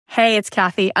Hey, it's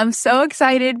Kathy. I'm so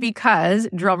excited because,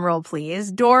 drumroll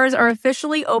please, doors are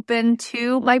officially open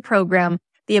to my program,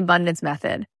 The Abundance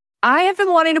Method. I have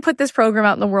been wanting to put this program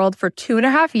out in the world for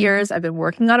 2.5 years. I've been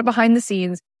working on it behind the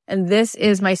scenes, and this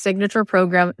is my signature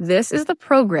program. This is the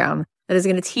program that is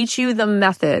going to teach you the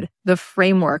method, the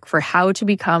framework for how to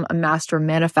become a master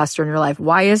manifestor in your life.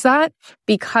 Why is that?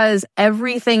 Because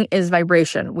everything is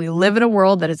vibration. We live in a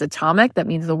world that is atomic. That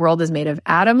means the world is made of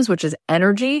atoms, which is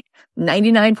energy.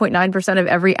 99.9% of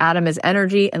every atom is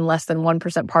energy and less than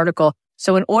 1% particle.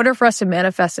 So in order for us to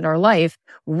manifest in our life,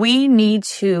 we need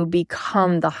to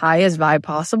become the highest vibe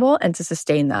possible and to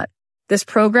sustain that. This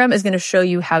program is going to show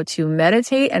you how to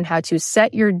meditate and how to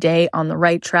set your day on the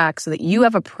right track so that you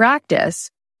have a practice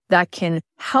that can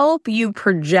help you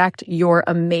project your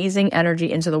amazing energy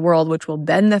into the world, which will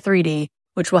bend the 3D,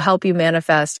 which will help you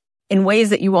manifest in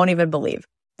ways that you won't even believe.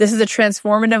 This is a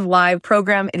transformative live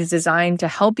program. It is designed to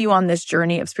help you on this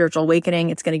journey of spiritual awakening.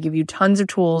 It's going to give you tons of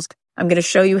tools. I'm going to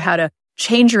show you how to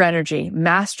change your energy,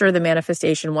 master the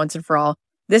manifestation once and for all.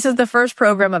 This is the first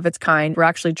program of its kind. We're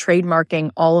actually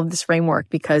trademarking all of this framework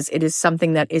because it is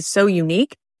something that is so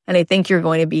unique, and I think you're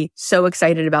going to be so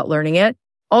excited about learning it.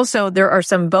 Also, there are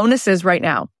some bonuses right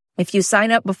now. If you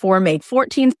sign up before May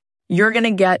 14th, you're going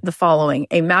to get the following: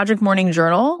 a magic morning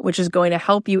journal, which is going to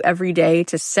help you every day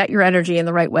to set your energy in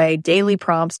the right way, daily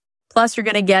prompts. Plus, you're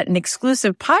going to get an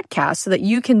exclusive podcast so that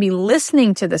you can be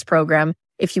listening to this program.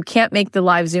 If you can't make the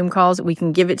live Zoom calls, we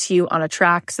can give it to you on a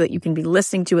track so that you can be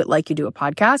listening to it like you do a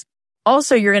podcast.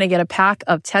 Also, you're going to get a pack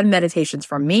of 10 meditations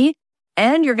from me,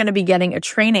 and you're going to be getting a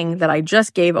training that I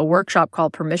just gave, a workshop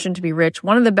called Permission to be Rich,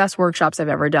 one of the best workshops I've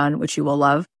ever done, which you will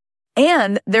love.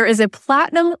 And there is a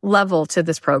platinum level to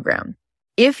this program.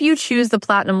 If you choose the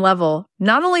platinum level,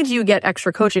 not only do you get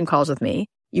extra coaching calls with me,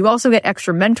 you also get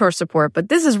extra mentor support, but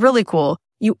this is really cool.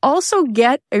 You also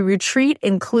get a retreat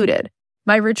included.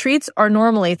 My retreats are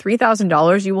normally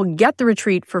 $3,000. You will get the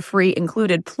retreat for free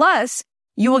included. Plus,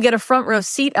 you will get a front row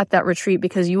seat at that retreat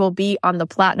because you will be on the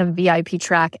platinum VIP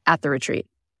track at the retreat.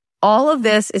 All of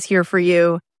this is here for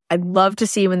you. I'd love to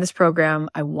see you in this program.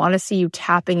 I want to see you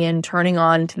tapping in, turning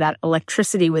on to that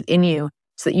electricity within you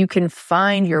so that you can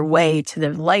find your way to the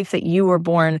life that you were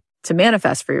born to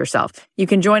manifest for yourself. You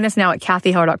can join us now at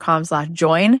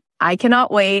kathyheller.com/join. I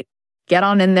cannot wait. Get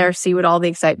on in there, see what all the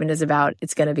excitement is about.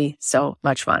 It's going to be so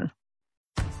much fun.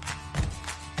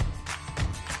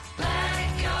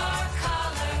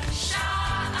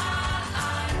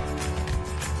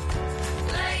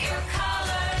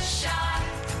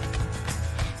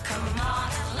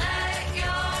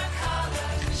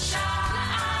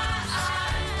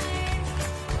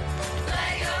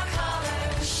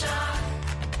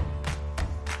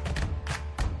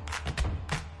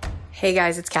 Hey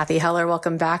guys, it's Kathy Heller.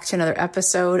 Welcome back to another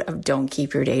episode of Don't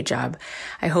Keep Your Day Job.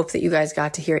 I hope that you guys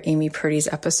got to hear Amy Purdy's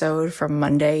episode from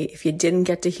Monday. If you didn't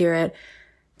get to hear it,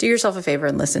 do yourself a favor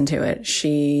and listen to it.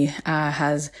 She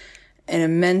has an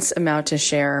immense amount to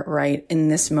share right in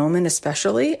this moment,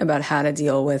 especially about how to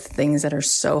deal with things that are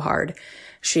so hard.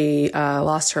 She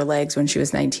lost her legs when she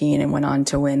was 19 and went on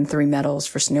to win 3 medals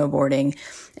for snowboarding.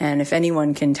 And if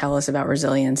anyone can tell us about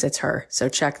resilience, it's her. So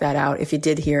check that out. If you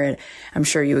did hear it, I'm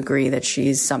sure you agree that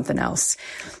she's something else.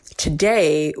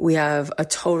 Today, we have a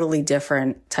totally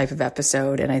different type of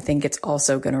episode, and I think it's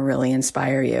also going to really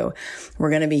inspire you. We're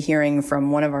going to be hearing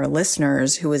from one of our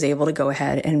listeners who was able to go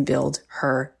ahead and build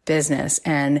her business.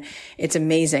 And it's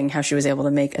amazing how she was able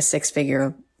to make a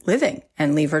 6-figure living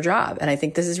and leave her job. And I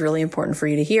think this is really important for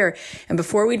you to hear. And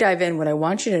before we dive in, what I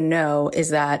want you to know is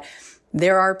that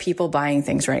there are people buying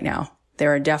things right now.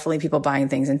 There are definitely people buying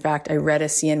things. In fact, I read a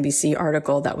CNBC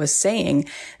article that was saying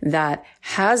that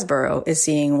Hasbro is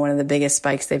seeing one of the biggest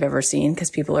spikes they've ever seen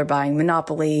because people are buying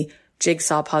Monopoly,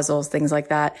 jigsaw puzzles, things like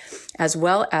that, as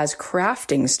well as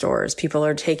crafting stores. People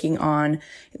are taking on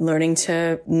learning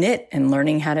to knit and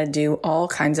learning how to do all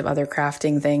kinds of other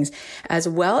crafting things, as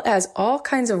well as all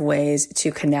kinds of ways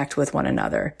to connect with one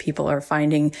another. People are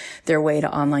finding their way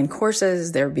to online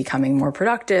courses. They're becoming more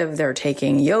productive. They're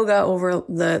taking yoga over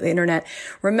the internet.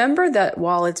 Remember that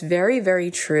while it's very,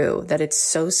 very true that it's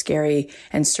so scary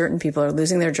and certain people are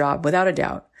losing their job, without a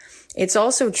doubt, it's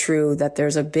also true that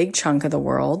there's a big chunk of the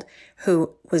world who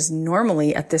was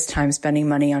normally at this time spending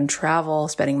money on travel,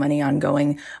 spending money on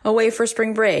going away for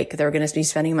spring break. They're going to be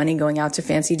spending money going out to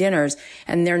fancy dinners,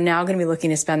 and they're now going to be looking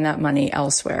to spend that money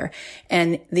elsewhere.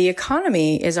 And the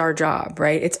economy is our job,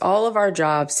 right? It's all of our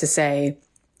jobs to say,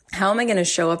 how am I going to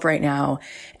show up right now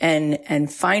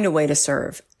and find a way to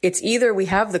serve? it's either we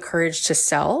have the courage to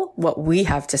sell what we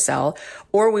have to sell,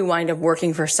 or we wind up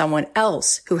working for someone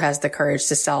else who has the courage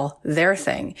to sell their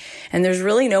thing. And there's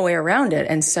really no way around it.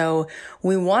 And so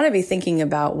we want to be thinking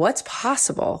about what's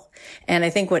possible. And I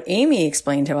think what Amy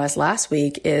explained to us last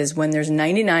week is when there's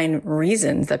 99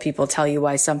 reasons that people tell you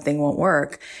why something won't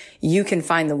work, you can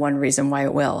find the one reason why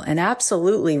it will. And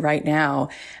absolutely right now,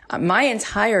 my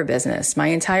entire business, my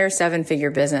entire 7-figure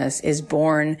business is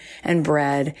born and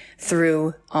bred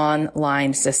through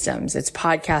online systems. It's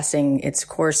podcasting, it's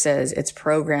courses, it's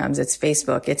programs, it's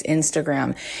Facebook, it's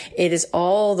Instagram. It is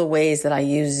all the ways that I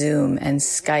use Zoom and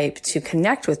Skype to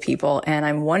connect with people. And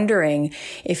I'm wondering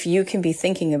if you can be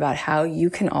thinking about how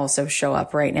you can also show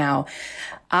up right now.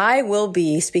 I will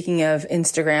be, speaking of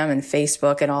Instagram and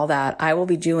Facebook and all that, I will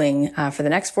be doing, for the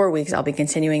next 4 weeks, I'll be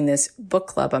continuing this book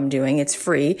club I'm doing. It's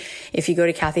free. If you go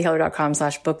to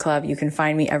kathyheller.com/book club, you can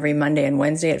find me every Monday and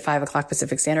Wednesday at 5 o'clock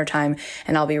Pacific Standard Time.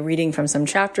 And I'll be reading from some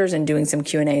chapters and doing some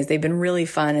Q&As. They've been really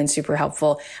fun and super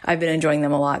helpful. I've been enjoying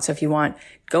them a lot. So if you want,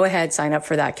 go ahead, sign up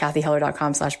for that,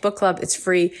 kathyheller.com/book club. It's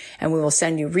free, and we will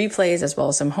send you replays as well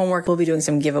as some homework. We'll be doing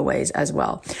some giveaways as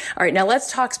well. All right, now let's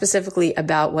talk specifically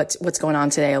about what's going on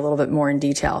today a little bit more in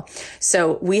detail.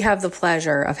 So we have the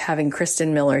pleasure of having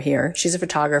Kristyn Miller here. She's a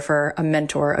photographer, a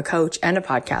mentor, a coach, and a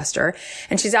podcaster.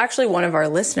 And she's actually one of our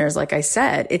listeners. Like I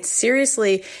said, it's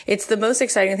the most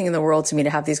exciting thing in the world to me to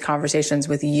have these conversations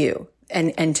with you.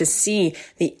 And to see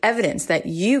the evidence that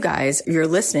you guys, you're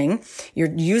listening, you're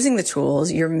using the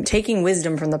tools, you're taking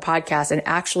wisdom from the podcast and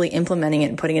actually implementing it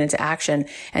and putting it into action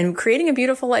and creating a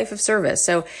beautiful life of service.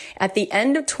 So at the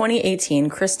end of 2018,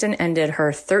 Kristyn ended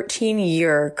her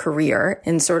 13-year career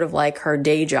in sort of like her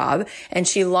day job, and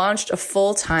she launched a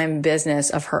full-time business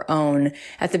of her own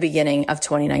at the beginning of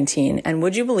 2019. And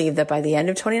would you believe that by the end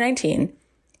of 2019,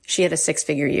 she had a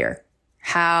 6-figure year?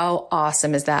 How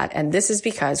awesome is that? And this is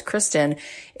because Kristyn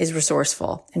is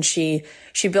resourceful, and she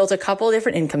built a couple of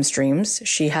different income streams.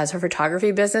 She has her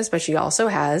photography business, but she also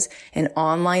has an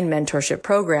online mentorship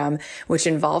program, which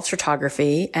involves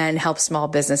photography and helps small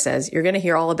businesses. You're going to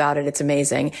hear all about it. It's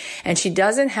amazing. And she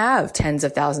doesn't have tens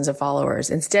of thousands of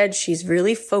followers. Instead, she's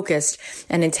really focused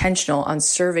and intentional on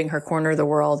serving her corner of the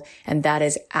world. And that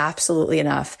is absolutely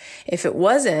enough. If it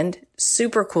wasn't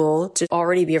super cool to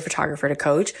already be a photographer to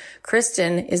coach,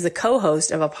 Kristyn is the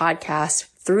co-host of a podcast,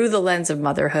 Through the Lens of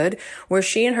Motherhood, where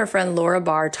she and her friend Laura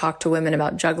Barr talk to women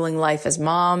about juggling life as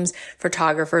moms,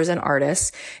 photographers, and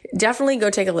artists. Definitely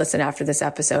go take a listen after this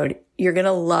episode. You're going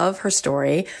to love her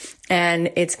story,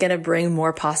 and it's going to bring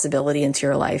more possibility into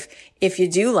your life. If you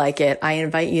do like it, I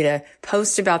invite you to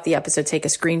post about the episode, take a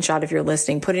screenshot if you're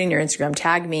listening, put it in your Instagram,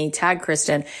 tag me, tag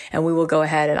Kristyn, and we will go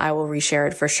ahead and I will reshare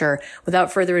it for sure.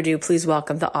 Without further ado, please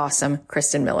welcome the awesome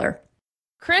Kristyn Miller.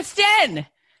 Kristyn!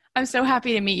 I'm so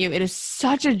happy to meet you. It is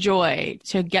such a joy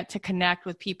to get to connect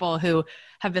with people who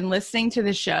have been listening to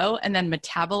the show and then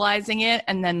metabolizing it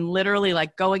and then literally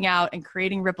like going out and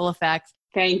creating ripple effects.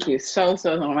 Thank you so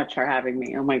much for having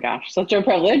me. Oh my gosh, such a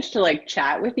privilege to like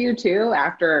chat with you too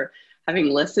after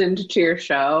having listened to your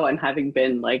show and having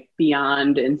been like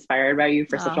beyond inspired by you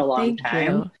for such a long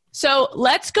time. You. So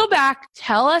let's go back.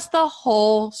 Tell us the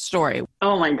whole story.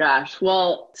 Oh my gosh.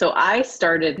 Well, so I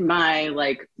started my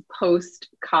like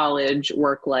post-college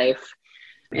work life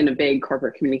in a big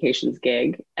corporate communications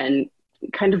gig and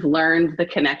kind of learned the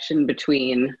connection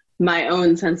between my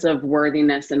own sense of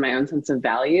worthiness and my own sense of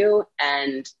value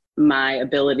and my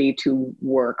ability to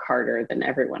work harder than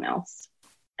everyone else.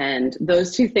 And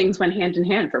those two things went hand in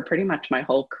hand for pretty much my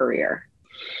whole career.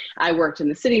 I worked in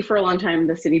the city for a long time,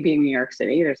 the city being New York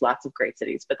City. There's lots of great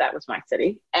cities, but that was my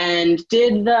city. And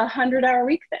did the 100-hour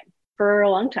week thing for a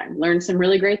long time. Learned some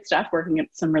really great stuff working at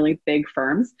some really big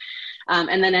firms.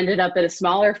 And then ended up at a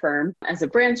smaller firm as a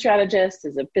brand strategist,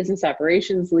 as a business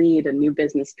operations lead, a new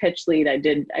business pitch lead. I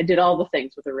did all the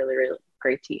things with a really, really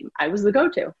great team. I was the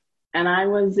go-to, and I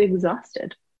was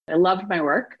exhausted. I loved my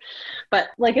work, but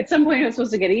like at some point it was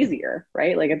supposed to get easier,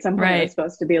 right? Like at some point it was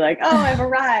supposed to be like, oh, I've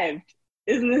arrived.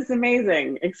 Isn't this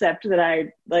amazing? Except that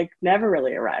I like never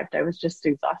really arrived. I was just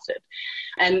exhausted.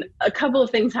 And a couple of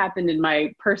things happened in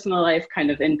my personal life kind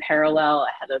of in parallel.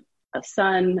 I had a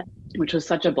son, which was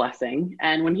such a blessing.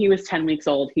 And when he was 10 weeks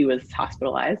old, he was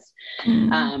hospitalized.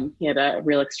 He had a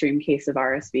real extreme case of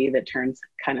RSV that turns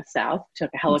kind of south, took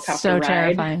a helicopter ride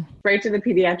terrifying. Right to the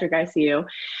pediatric ICU.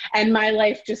 And my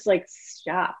life just like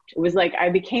stopped. It was like I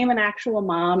became an actual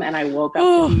mom, and I woke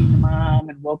up to being a mom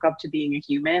and woke up to being a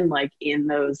human, like in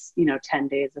those, 10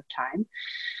 days of time.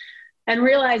 And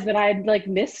realized that I'd like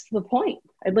missed the point.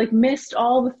 I'd like missed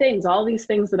all these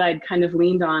things that I'd kind of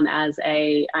leaned on as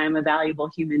I'm a valuable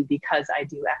human because I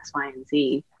do X, Y, and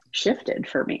Z. shifted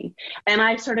for me. And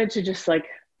I started to just like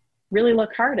really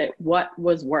look hard at what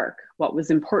was work, what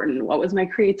was important, what was my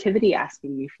creativity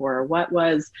asking me for, what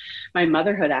was my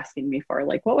motherhood asking me for,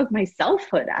 like what was my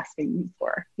selfhood asking me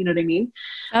for, you know what I mean?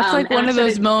 That's like one of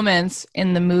those moments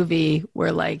in the movie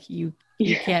where like you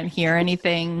can't hear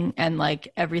anything and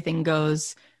like everything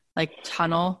goes like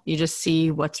tunnel. You just see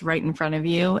what's right in front of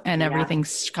you and everything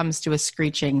comes to a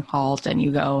screeching halt and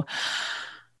you go,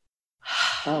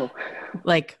 oh,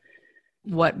 like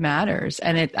what matters.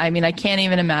 And I can't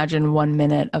even imagine 1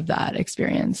 minute of that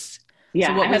experience.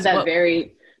 Yeah. So I had that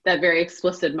very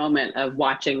explicit moment of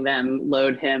watching them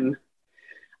load him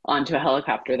onto a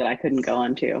helicopter that I couldn't go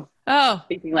onto. Oh,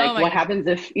 thinking like, what happens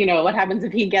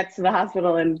if he gets to the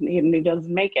hospital and he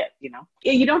doesn't make it,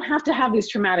 You don't have to have these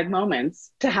traumatic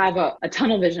moments to have a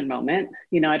tunnel vision moment.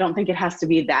 I don't think it has to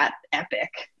be that epic.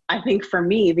 I think for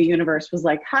me, the universe was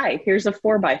like, hi, here's a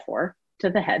 4x4 to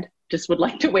the head. Just would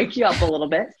like to wake you up a little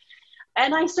bit.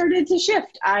 And I started to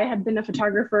shift. I had been a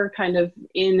photographer kind of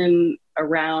in and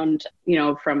around,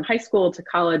 from high school to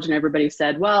college. And everybody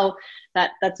said, well,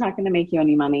 that's not going to make you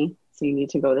any money. So you need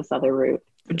to go this other route.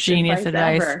 Genius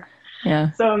advice. Ever.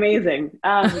 Yeah. So amazing.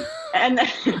 And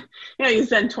you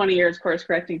spend 20 years course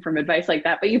correcting from advice like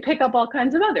that, but you pick up all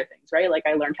kinds of other things, right? Like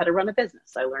I learned how to run a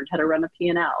business. I learned how to run a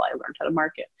P&L. I learned how to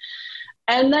market.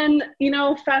 And then,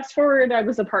 fast forward, I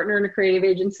was a partner in a creative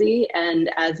agency. And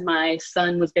as my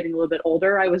son was getting a little bit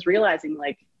older, I was realizing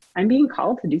like, I'm being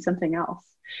called to do something else.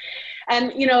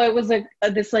 And, it was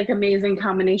this like amazing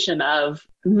combination of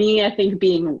me, I think,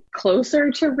 being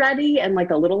closer to ready and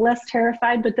like a little less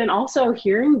terrified, but then also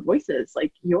hearing voices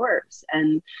like yours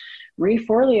and Marie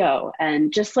Forleo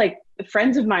and just like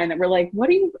friends of mine that were like, what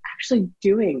are you actually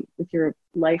doing with your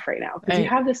life right now? Because you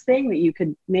have this thing that you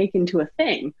could make into a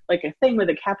thing, like a thing with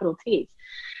a capital T.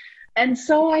 And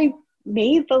so I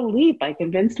made the leap. I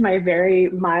convinced my very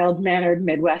mild-mannered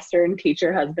Midwestern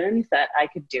teacher husband that I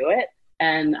could do it.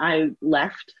 And I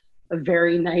left a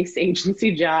very nice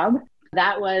agency job.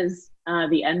 That was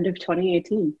the end of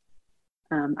 2018.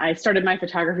 I started my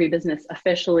photography business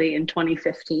officially in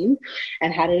 2015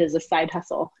 and had it as a side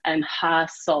hustle and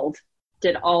hustled,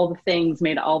 did all the things,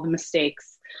 made all the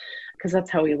mistakes, because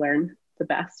that's how we learn the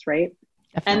best, right?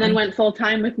 Definitely. And then went full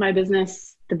time with my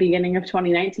business the beginning of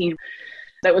 2019.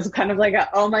 That was kind of like,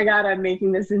 oh my God, I'm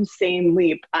making this insane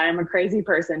leap. I'm a crazy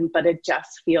person, but it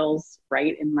just feels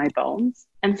right in my bones.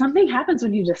 And something happens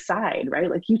when you decide, right?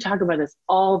 Like you talk about this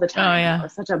all the time. Oh, yeah. It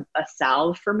was such a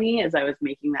salve for me as I was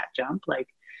making that jump. Like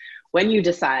when you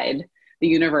decide, the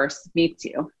universe meets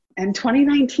you. And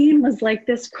 2019 was like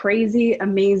this crazy,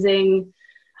 amazing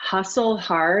hustle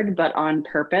hard, but on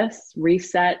purpose,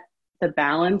 reset the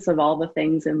balance of all the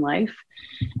things in life.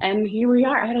 And here we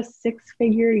are. I had a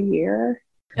 6-figure year.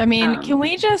 I mean, can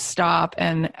we just stop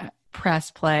and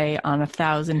press play on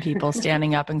 1,000 people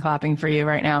standing up and clapping for you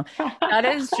right now? That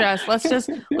is let's just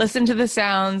listen to the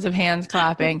sounds of hands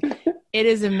clapping. It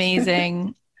is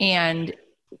amazing. And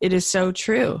it is so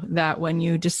true that when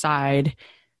you decide,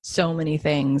 so many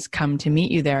things come to meet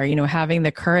you there, having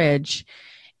the courage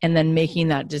and then making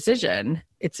that decision.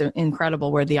 It's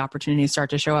incredible where the opportunities start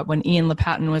to show up. When Ian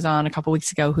LePatin was on a couple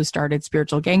weeks ago, who started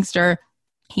Spiritual Gangster,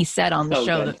 he said on the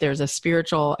show that there's a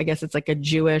spiritual, I guess it's like a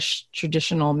Jewish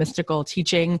traditional mystical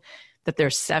teaching that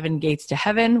there's 7 gates to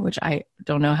heaven, which I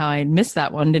don't know how I missed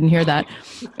that one. Didn't hear that.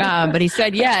 But he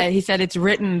said it's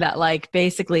written that like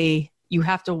basically you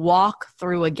have to walk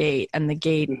through a gate and the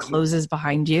gate closes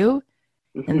behind you.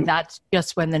 And that's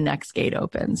just when the next gate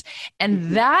opens.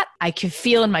 And that I can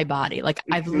feel in my body. Like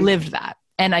I've lived that.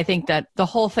 And I think that the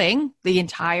whole thing, the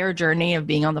entire journey of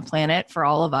being on the planet for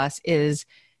all of us is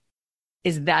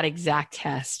that exact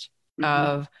test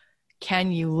of,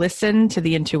 can you listen to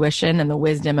the intuition and the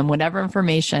wisdom and whatever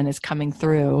information is coming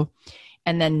through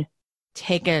and then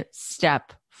take a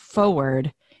step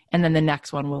forward and then the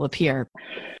next one will appear.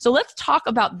 So let's talk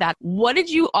about that. What did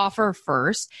you offer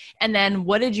first? And then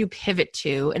what did you pivot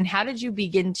to? And how did you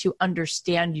begin to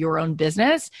understand your own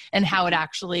business and how it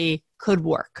actually could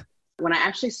work? When I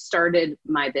actually started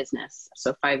my business,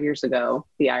 so 5 years ago,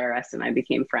 the IRS and I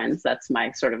became friends. That's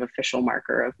my sort of official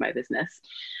marker of my business.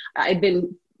 I'd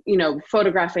been,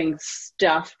 photographing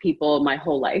stuff, people my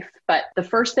whole life. But the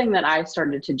first thing that I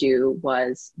started to do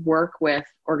was work with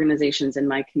organizations in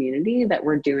my community that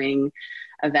were doing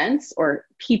events or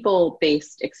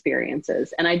people-based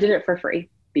experiences. And I did it for free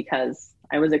because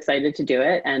I was excited to do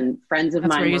it and friends of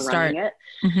mine were running it.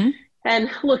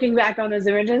 And looking back on those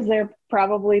images, they're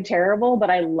probably terrible, but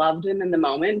I loved them in the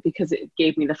moment because it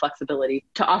gave me the flexibility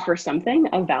to offer something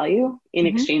of value in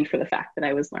exchange for the fact that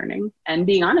I was learning and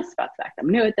being honest about the fact I'm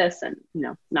new at this and,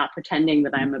 not pretending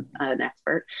that I'm an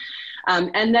expert.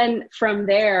 And then from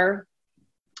there,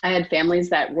 I had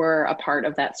families that were a part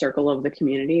of that circle of the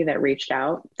community that reached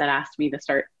out, that asked me to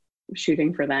start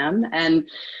shooting for them. And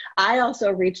I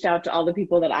also reached out to all the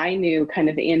people that I knew kind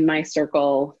of in my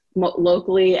circle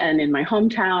locally and in my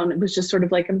hometown. It was just sort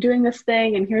of like, I'm doing this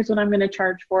thing and here's what I'm going to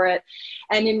charge for it.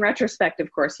 And in retrospect,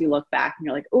 of course, you look back and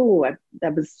you're like, oh,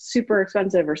 that was super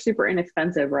expensive or super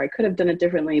inexpensive, or I could have done it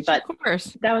differently, but of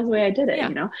course, that was the way I did it,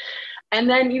 And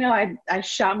then, I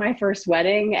shot my first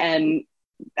wedding, and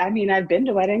I mean, I've been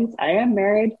to weddings. I am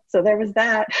married. So there was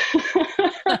that.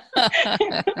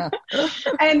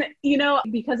 And,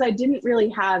 because I didn't really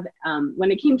have, when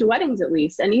it came to weddings, at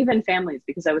least, and even families,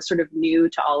 because I was sort of new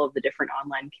to all of the different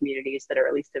online communities that are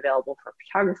at least available for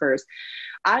photographers,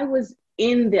 I was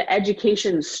in the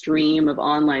education stream of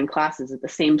online classes at the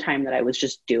same time that I was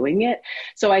just doing it.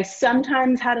 So I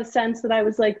sometimes had a sense that I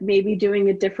was like maybe doing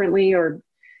it differently, or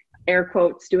air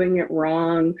quotes, doing it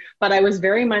wrong. But I was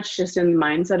very much just in the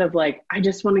mindset of like, I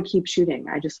just want to keep shooting.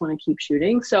 I just want to keep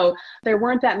shooting. So there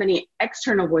weren't that many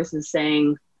external voices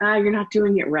saying, you're not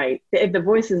doing it right. The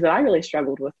voices that I really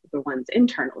struggled with were the ones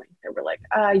internally. They were like,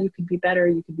 you could be better.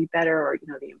 You could be better. Or,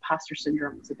 the imposter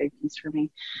syndrome was a big piece for me.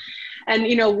 And,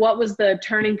 what was the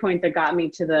turning point that got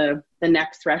me to the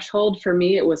next threshold? For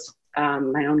me, it was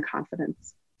my own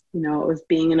confidence. It was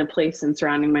being in a place and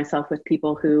surrounding myself with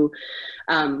people who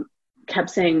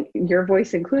kept saying, your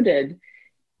voice included,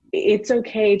 it's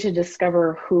okay to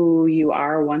discover who you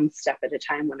are one step at a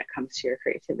time when it comes to your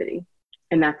creativity.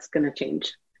 And that's going to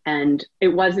change. And it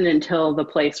wasn't until the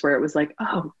place where it was like,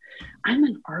 oh, I'm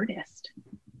an artist,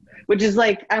 which is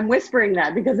like, I'm whispering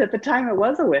that because at the time it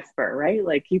was a whisper, right?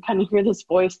 Like you kind of hear this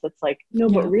voice that's like, no,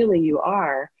 but really you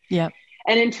are. Yeah.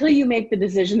 And until you make the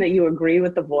decision that you agree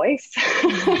with the voice,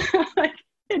 like,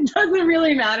 it doesn't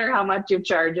really matter how much you're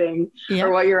charging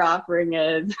or what your offering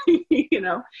is,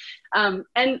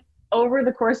 And over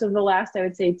the course of the last, I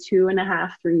would say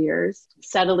 2.5, 3 years,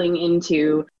 settling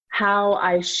into how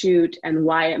I shoot and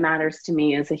why it matters to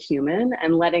me as a human,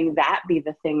 and letting that be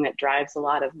the thing that drives a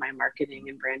lot of my marketing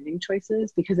and branding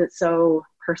choices because it's so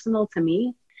personal to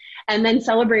me. And then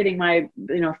celebrating my,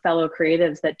 fellow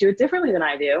creatives that do it differently than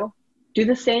I do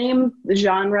the same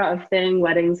genre of thing,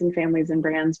 weddings and families and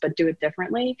brands, but do it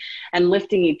differently, and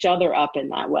lifting each other up in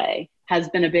that way has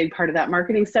been a big part of that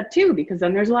marketing step too, because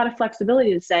then there's a lot of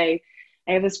flexibility to say,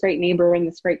 I have this great neighbor and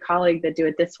this great colleague that do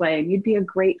it this way, and you'd be a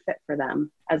great fit for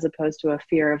them, as opposed to a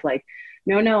fear of like,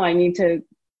 no, I need to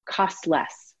cost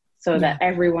less so that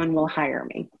everyone will hire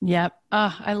me. Yep.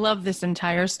 I love this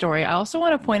entire story. I also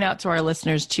want to point out to our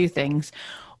listeners 2 things.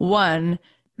 One,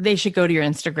 they should go to your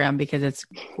Instagram because it's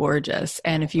gorgeous.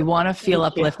 And if you want to feel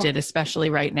uplifted,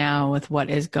 especially right now with what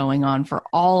is going on for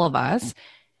all of us,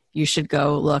 you should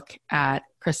go look at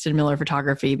Kristyn Miller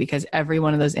Photography, because every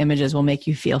one of those images will make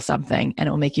you feel something, and it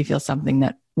will make you feel something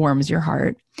that warms your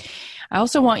heart. I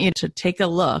also want you to take a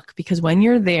look, because when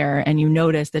you're there and you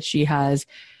notice that she has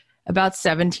about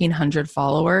 1,700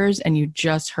 followers, and you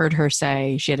just heard her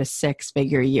say she had a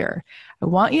 6-figure year, I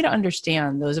want you to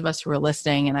understand, those of us who are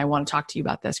listening, and I want to talk to you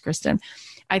about this, Kristyn,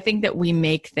 I think that we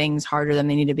make things harder than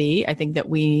they need to be. I think that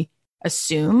we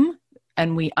assume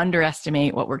and we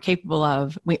underestimate what we're capable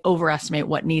of. We overestimate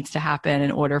what needs to happen in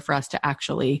order for us to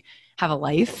actually have a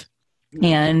life.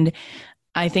 And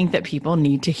I think that people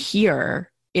need to hear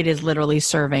it is literally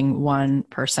serving one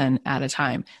person at a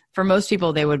time. For most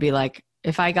people, they would be like,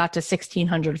 if I got to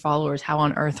 1,600 followers, how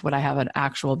on earth would I have an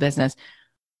actual business?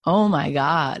 Oh my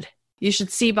God. You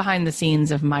should see behind the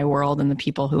scenes of my world and the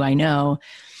people who I know.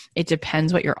 It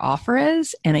depends what your offer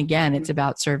is. And again, it's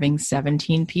about serving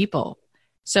 17 people.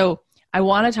 So I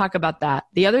want to talk about that.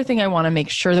 The other thing I want to make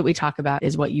sure that we talk about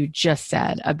is what you just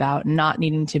said about not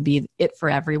needing to be it for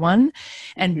everyone,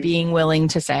 and being willing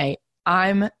to say,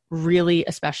 I'm really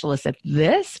a specialist at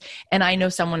this, and I know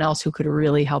someone else who could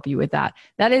really help you with that.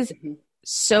 That is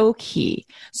so key.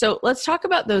 So let's talk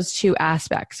about those 2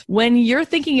 aspects. When you're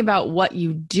thinking about what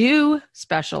you do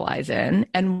specialize in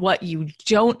and what you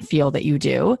don't feel that you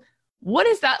do, what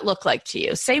does that look like to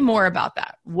you? Say more about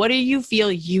that. What do you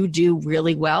feel you do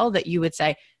really well that you would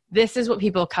say, this is what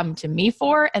people come to me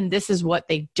for, and this is what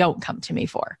they don't come to me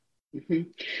for?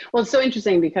 Well, it's so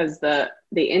interesting because the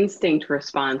instinct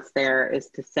response there is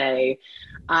to say,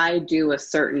 I do a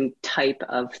certain type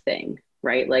of thing.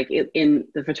 right? Like in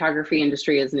the photography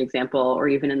industry as an example, or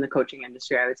even in the coaching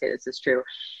industry, I would say this is true.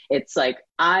 It's like,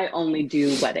 I only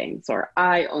do weddings, or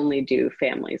I only do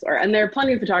families, and there are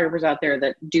plenty of photographers out there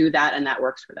that do that and that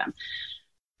works for them.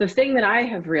 The thing that I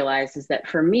have realized is that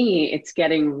for me, it's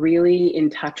getting really in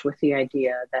touch with the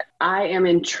idea that I am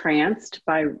entranced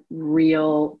by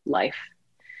real life.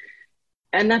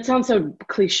 And that sounds so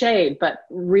cliched, but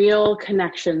real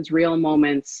connections, real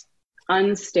moments,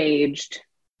 unstaged,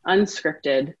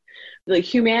 unscripted. Like,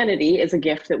 humanity is a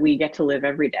gift that we get to live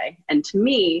every day. And to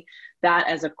me, that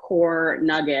as a core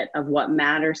nugget of what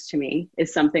matters to me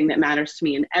is something that matters to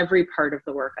me in every part of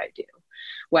the work I do,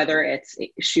 whether it's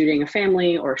shooting a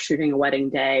family or shooting a wedding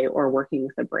day or working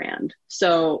with a brand.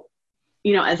 So,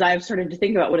 as I've started to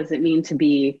think about what does it mean to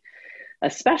be a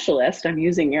specialist, I'm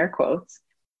using air quotes,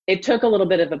 it took a little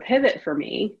bit of a pivot for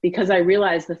me, because I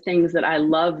realized the things that I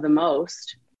love the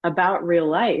most about real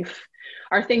life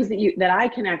are things that I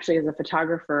can actually, as a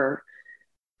photographer,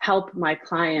 help my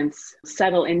clients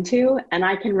settle into, and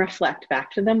I can reflect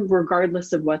back to them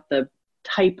regardless of what the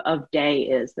type of day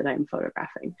is that I'm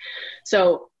photographing.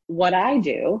 So what I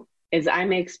do is I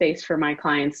make space for my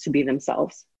clients to be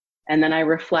themselves, and then I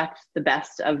reflect the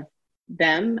best of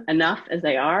them enough as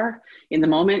they are in the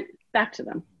moment back to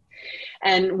them.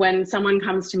 And when someone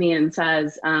comes to me and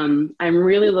says, I'm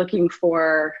really looking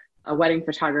for a wedding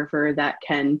photographer that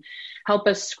can help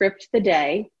us script the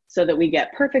day so that we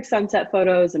get perfect sunset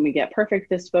photos and we get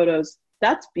perfect this photos,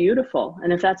 that's beautiful.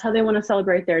 And if that's how they want to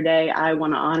celebrate their day, I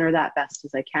want to honor that best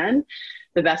as I can.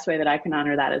 The best way that I can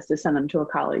honor that is to send them to a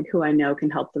colleague who I know can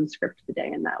help them script the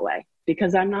day in that way,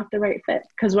 because I'm not the right fit.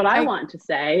 Because what I want to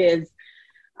say is,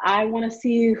 I want to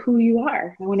see who you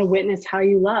are. I want to witness how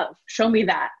you love. Show me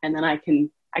that. And then I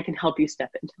can help you step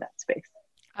into that space.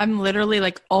 I'm literally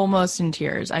like almost in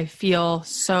tears. I feel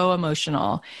so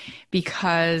emotional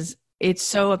because it's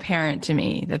so apparent to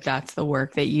me that that's the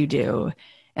work that you do.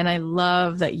 And I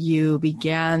love that you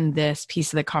began this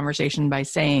piece of the conversation by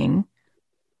saying,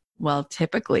 well,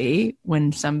 typically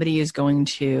when somebody is going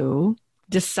to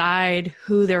decide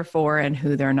who they're for and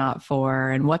who they're not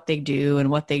for and what they do and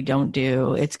what they don't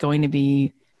do, it's going to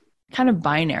be kind of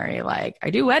binary. Like, I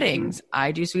do weddings,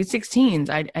 I do sweet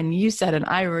 16s. And you said, and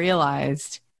I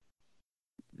realized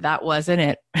that wasn't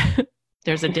it.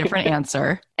 There's a different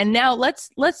answer. And now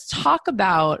let's talk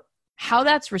about how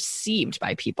that's received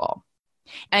by people.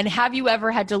 And have you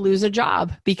ever had to lose a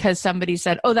job because somebody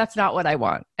said, oh, that's not what I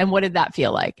want? And what did that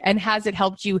feel like? And has it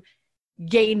helped you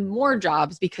gain more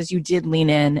jobs because you did lean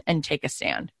in and take a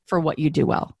stand for what you do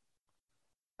well?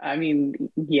 I mean,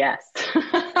 yes.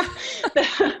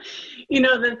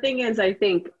 The thing is, I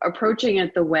think approaching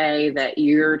it the way that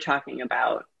you're talking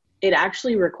about, it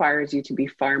actually requires you to be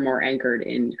far more anchored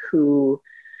in who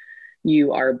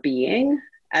you are being,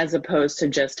 as opposed to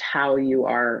just how you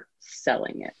are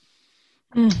selling it.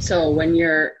 So when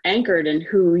you're anchored in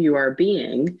who you are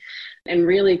being and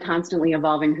really constantly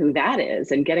evolving who that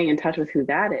is and getting in touch with who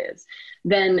that is,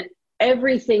 then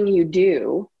everything you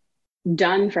do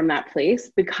done from that place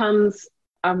becomes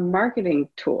a marketing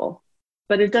tool.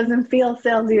 But it doesn't feel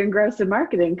salesy and gross in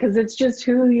marketing because it's just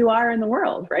who you are in the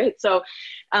world, right? So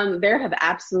there have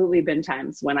absolutely been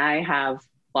times when I have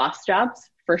lost jobs,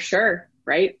 for sure.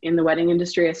 Right? In the wedding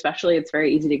industry, especially, it's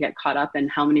very easy to get caught up in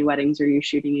how many weddings are you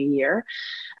shooting a year.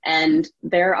 And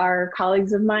there are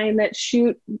colleagues of mine that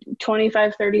shoot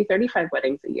 25, 30, 35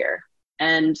 weddings a year.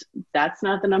 And that's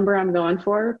not the number I'm going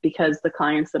for, because the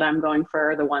clients that I'm going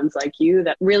for are the ones like you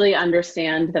that really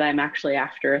understand that I'm actually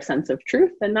after a sense of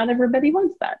truth, and not everybody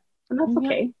wants that. And that's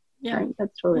okay. Yeah. Right?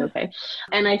 That's totally okay.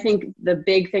 And I think the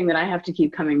big thing that I have to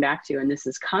keep coming back to, and this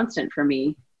is constant for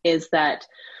me, is that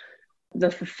the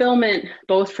fulfillment,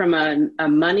 both from a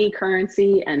money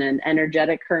currency and an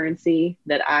energetic currency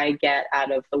that I get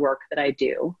out of the work that I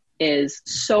do, is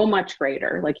so much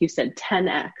greater. Like you said,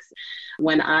 10x,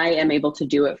 when I am able to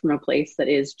do it from a place that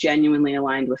is genuinely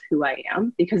aligned with who I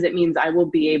am, because it means I will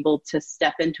be able to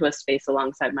step into a space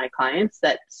alongside my clients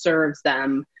that serves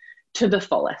them to the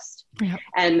fullest. Yep.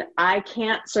 And I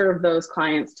can't serve those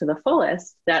clients to the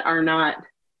fullest that are not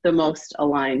the most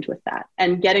aligned with that.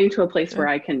 And getting to a place where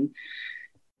I can,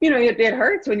 it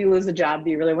hurts when you lose a job that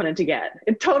you really wanted to get.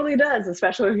 It totally does,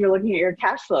 especially if you're looking at your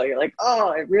cash flow. You're like,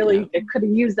 oh, it could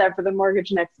have used that for the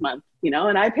mortgage next month,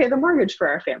 and I pay the mortgage for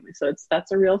our family. So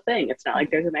that's a real thing. It's not like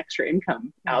there's an extra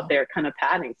income out there kind of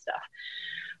padding stuff.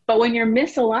 But when you're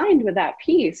misaligned with that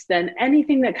piece, then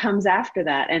anything that comes after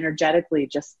that energetically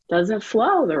just doesn't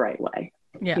flow the right way.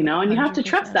 Yeah, and you 100%. Have to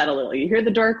trust that a little. You hear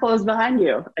the door close behind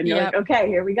you and you're like, okay,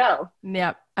 here we go.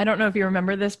 Yeah. I don't know if you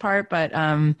remember this part, but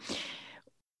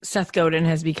Seth Godin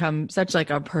has become such like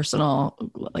a personal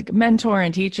like mentor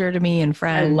and teacher to me and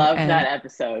friend. I love and that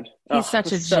episode. He's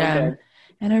such a so gem. good.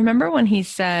 And I remember when he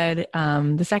said,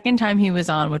 the second time he was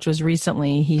on, which was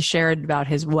recently, he shared about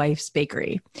his wife's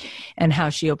bakery and how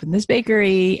she opened this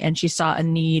bakery and she saw a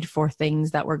need for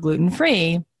things that were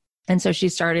gluten-free. And so she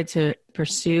started to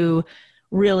pursue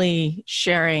really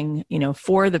sharing,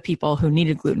 for the people who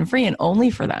needed gluten-free and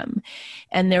only for them.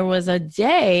 And there was a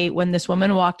day when this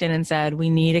woman walked in and said,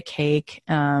 we need a cake,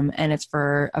 and it's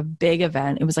for a big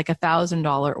event. It was like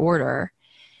 $1,000 order.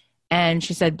 And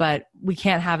she said, but we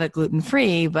can't have it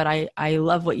gluten-free, but I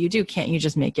love what you do. Can't you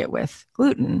just make it with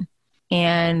gluten?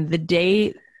 And the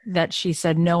day that she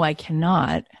said, no, I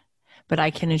cannot, but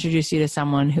I can introduce you to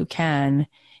someone who can,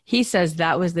 he says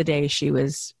that was the day she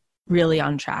was really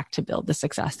on track to build the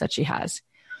success that she has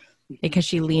because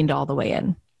she leaned all the way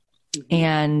in. Mm-hmm.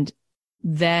 And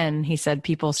then he said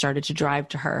people started to drive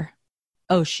to her.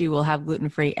 Oh, she will have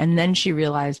gluten-free. And then she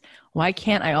realized, why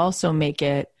can't I also make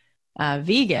it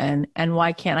vegan, and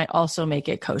why can't I also make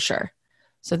it kosher?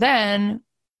 So then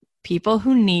people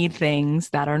who need things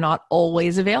that are not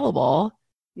always available,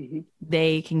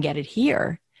 they can get it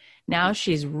here. Now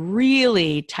she's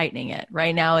really tightening it.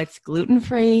 Right now it's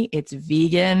gluten-free, it's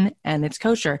vegan, and it's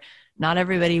kosher. Not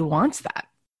everybody wants that.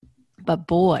 But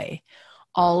boy,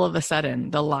 all of a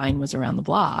sudden the line was around the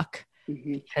block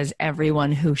because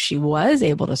everyone who she was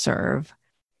able to serve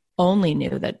only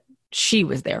knew that she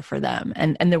was there for them.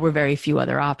 And there were very few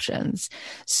other options.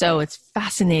 So it's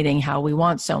fascinating how we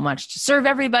want so much to serve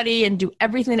everybody and do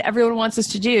everything that everyone wants us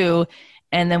to do.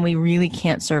 And then we really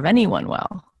can't serve anyone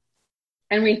well.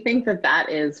 And we think that that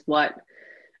is what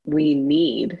we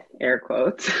need, air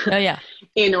quotes, oh, yeah,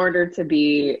 in order to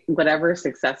be whatever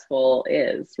successful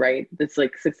is, right? It's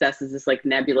like success is this like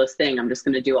nebulous thing. I'm just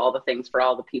going to do all the things for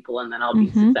all the people and then I'll be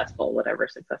successful, whatever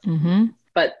successful.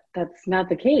 But that's not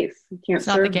the case. You can't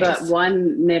serve that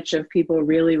one niche of people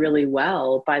really, really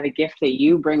well by the gift that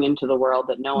you bring into the world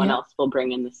that no one else will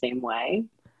bring in the same way.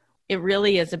 It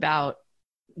really is about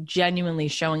genuinely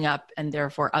showing up, and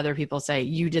therefore other people say,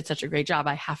 you did such a great job,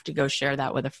 I have to go share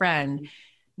that with a friend.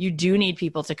 You do need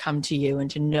people to come to you and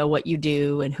to know what you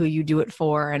do and who you do it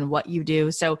for and what you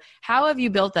do. So how have you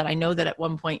built that? I know that at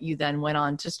one point you then went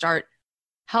on to start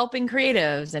helping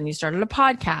creatives and you started a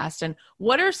podcast. And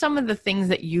what are some of the things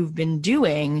that you've been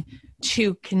doing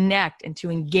to connect and to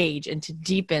engage and to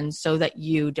deepen so that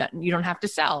you don't have to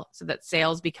sell, so that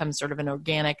sales becomes sort of an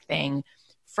organic thing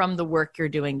from the work you're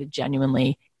doing to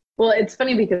genuinely? Well, it's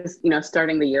funny because,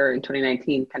 starting the year in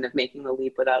 2019, kind of making the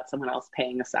leap without someone else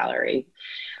paying a salary.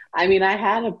 I mean, I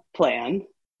had a plan,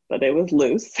 but it was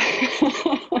loose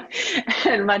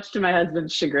and much to my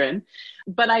husband's chagrin.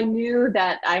 But I knew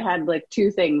that I had like two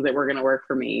things that were going to work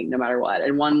for me no matter what.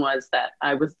 And one was that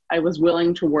I was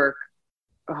willing to work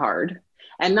hard.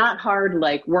 And not hard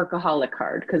like workaholic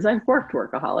hard, because I've worked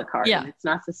workaholic hard and it's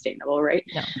not sustainable, right?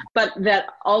 No. But that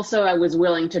also I was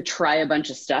willing to try a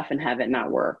bunch of stuff and have it not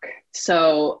work.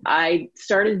 So I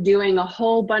started doing a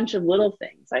whole bunch of little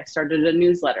things. I started a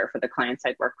newsletter for the clients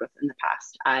I'd worked with in the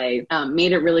past. I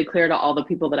made it really clear to all the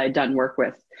people that I'd done work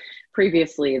with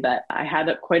previously that I had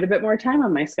quite a bit more time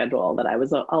on my schedule, that I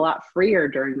was a lot freer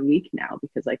during the week now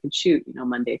because I could shoot,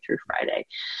 Monday through Friday.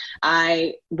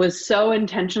 I was so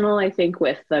intentional, I think,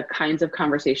 with the kinds of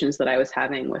conversations that I was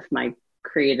having with my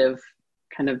creative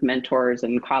kind of mentors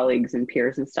and colleagues and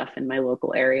peers and stuff in my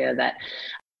local area that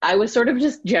I was sort of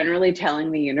just generally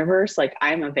telling the universe, like,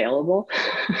 I'm available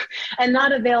and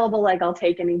not available like I'll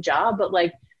take any job, but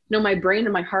like, no, my brain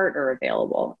and my heart are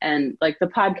available. And like the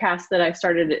podcast that I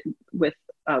started with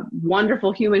a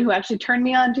wonderful human who actually turned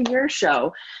me on to your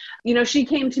show, she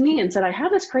came to me and said, I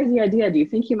have this crazy idea. Do you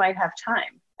think you might have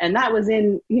time? And that was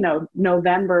in,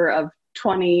 November of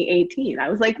 2018. I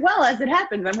was like, well, as it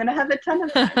happens, I'm going to have a ton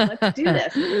of time. Let's do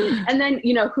this. And then,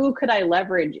 who could I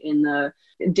leverage in the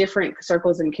different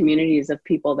circles and communities of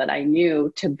people that I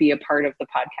knew to be a part of the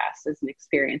podcast as an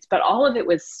experience? But all of it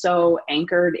was so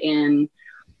anchored in,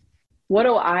 what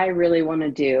do I really want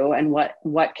to do and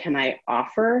what can I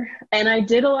offer? And I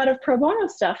did a lot of pro bono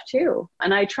stuff too.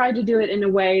 And I tried to do it in a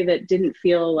way that didn't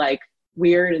feel like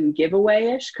weird and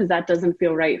giveaway-ish, because that doesn't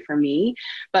feel right for me.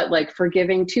 But like for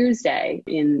Giving Tuesday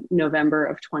in November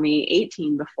of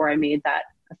 2018, before I made that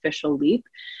official leap,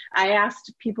 I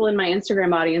asked people in my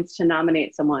Instagram audience to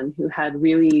nominate someone who had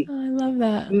really I love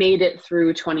that. Made it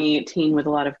through 2018 with a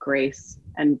lot of grace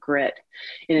and grit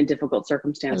in a difficult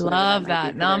circumstance. I love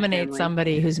that. Nominate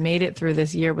somebody who's made it through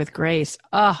this year with grace.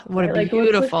 Oh, what a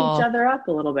beautiful. Let's lift each other up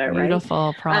a little bit, right?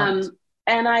 Beautiful prompt.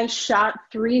 And I shot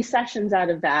 3 sessions out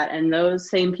of that. And those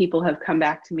same people have come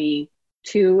back to me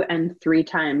 2 and 3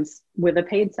 times with a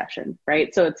paid session,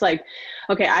 right? So it's like,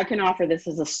 okay, I can offer this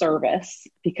as a service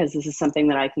because this is something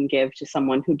that I can give to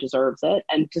someone who deserves it.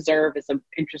 And deserve is an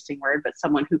interesting word, but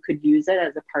someone who could use it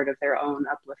as a part of their own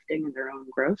uplifting and their own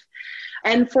growth.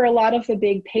 And for a lot of the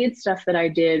big paid stuff that I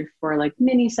did for like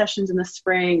mini sessions in the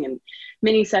spring and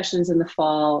mini sessions in the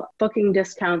fall, booking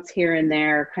discounts here and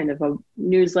there, kind of a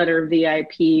newsletter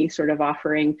VIP sort of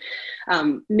offering,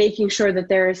 making sure that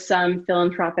there is some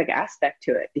philanthropic aspect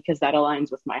to it because that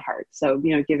aligns with my heart. So,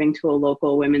 giving to a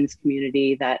local women's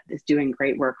community that is doing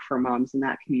great work for moms in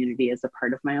that community as a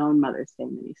part of my own Mother's Day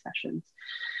mini sessions.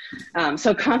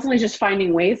 So constantly just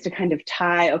finding ways to kind of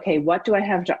tie, okay, what do I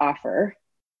have to offer?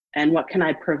 And what can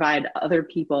I provide other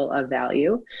people of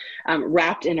value,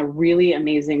 wrapped in a really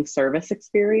amazing service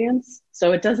experience.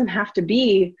 So it doesn't have to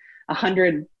be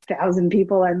 100,000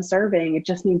 people I'm serving. It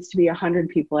just needs to be 100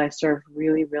 people I serve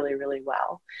really, really, really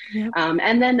well. Yep.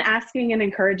 And then asking and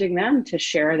encouraging them to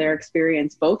share their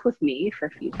experience, both with me for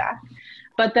feedback,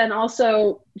 but then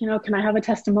also, can I have a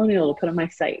testimonial to put on my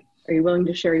site? Are you willing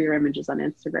to share your images on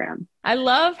Instagram? I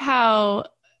love how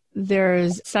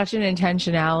there's such an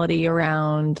intentionality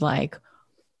around like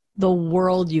the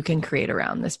world you can create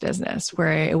around this business,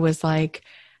 where it was like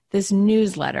this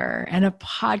newsletter and a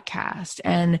podcast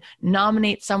and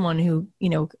nominate someone who,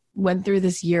 went through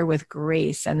this year with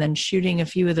grace, and then shooting a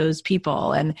few of those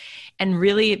people and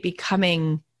really it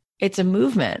becoming, it's a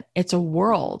movement. It's a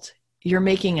world. You're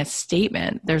making a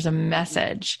statement. There's a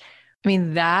message. I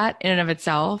mean, that in and of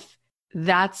itself,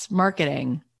 that's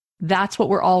marketing. That's what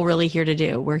we're all really here to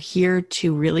do. We're here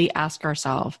to really ask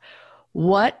ourselves,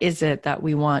 what is it that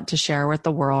we want to share with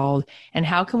the world? And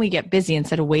how can we get busy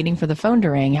instead of waiting for the phone to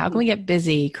ring? How can we get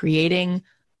busy creating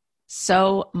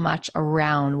so much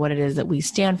around what it is that we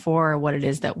stand for, what it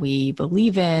is that we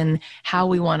believe in, how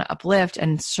we want to uplift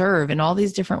and serve in all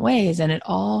these different ways? And it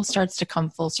all starts to come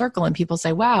full circle. And people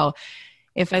say, wow,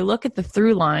 if I look at the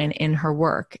through line in her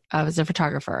work as a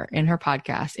photographer, in her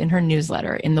podcast, in her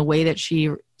newsletter, in the way that she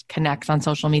connects on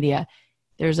social media,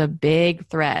 there's a big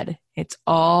thread. It's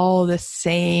all the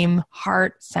same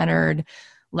heart-centered,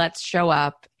 let's show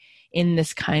up in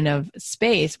this kind of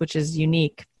space, which is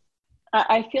unique.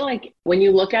 I feel like when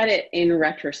you look at it in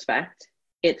retrospect,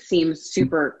 it seems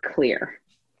super clear,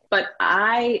 but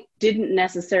I didn't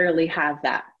necessarily have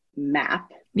that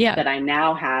map that I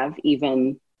now have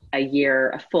even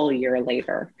a full year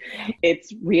later.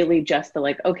 It's really just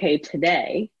the okay,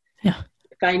 today, if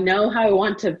I know how I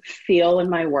want to feel in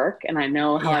my work and I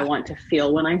know how I want to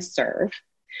feel when I serve,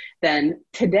 then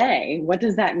today, what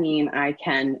does that mean I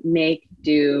can make,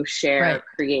 do, share,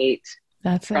 create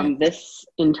from this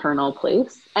internal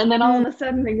place? And then all of a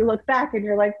sudden you look back and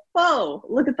you're like, whoa,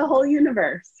 look at the whole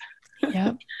universe.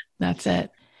 Yep, that's it.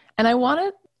 And I want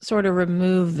to sort of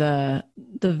remove the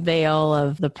veil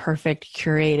of the perfect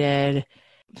curated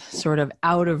sort of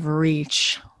out of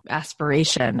reach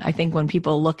aspiration. I think when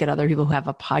people look at other people who have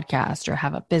a podcast or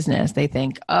have a business, they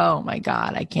think, oh my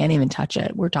God, I can't even touch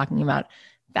it. We're talking about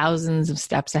thousands of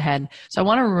steps ahead. So I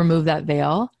want to remove that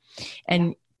veil.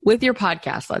 And with your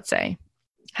podcast, let's say,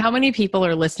 how many people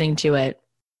are listening to it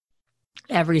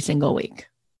every single week?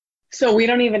 So we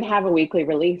don't even have a weekly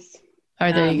release.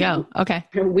 Oh, there you go. Okay.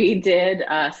 We did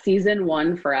season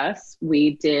 1 for us.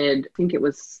 We did, I think it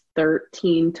was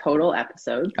 13 total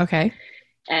episodes. Okay.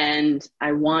 And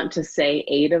I want to say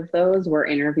 8 of those were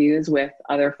interviews with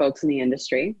other folks in the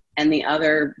industry. And the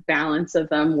other balance of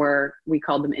them were, we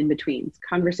called them in-betweens,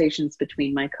 conversations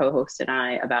between my co-host and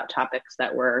I about topics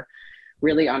that were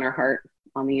really on our heart,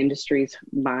 on the industry's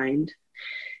mind.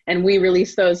 And we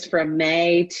released those from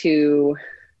May to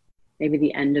maybe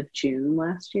the end of June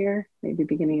last year, maybe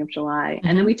beginning of July. Mm-hmm.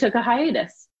 And then we took a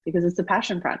hiatus because it's a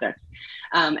passion project.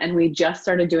 And we just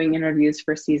started doing interviews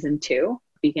for season 2,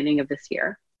 beginning of this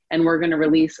year. And we're going to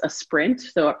release a sprint.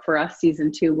 So for us,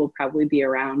 season 2 will probably be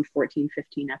around 14,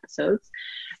 15 episodes.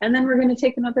 And then we're going to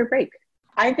take another break.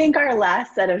 I think our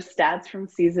last set of stats from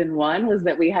season 1 was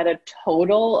that we had a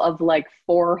total of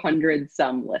 400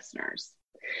 some listeners,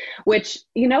 which,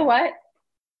 you know what?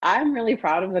 I'm really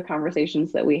proud of the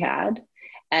conversations that we had.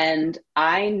 And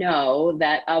I know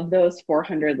that of those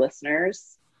 400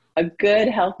 listeners, a good,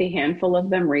 healthy handful of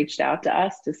them reached out to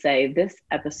us to say, this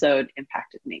episode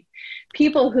impacted me.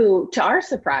 People who, to our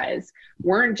surprise,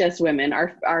 weren't just women.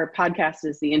 Our podcast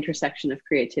is the intersection of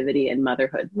creativity and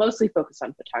motherhood, mostly focused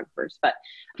on photographers, but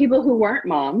people who weren't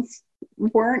moms,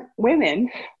 weren't women,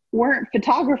 weren't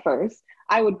photographers.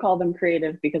 I would call them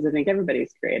creative because I think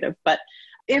everybody's creative, but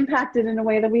impacted in a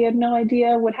way that we had no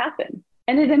idea would happen.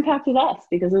 And it impacted us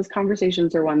because those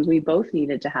conversations are ones we both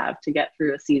needed to have to get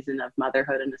through a season of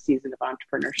motherhood and a season of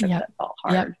entrepreneurship that felt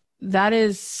hard. Yep. That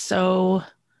is so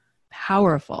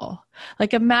powerful.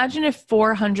 Like imagine if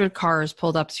 400 cars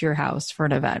pulled up to your house for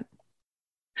an event.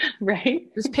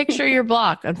 Right? Just picture your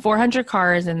block on 400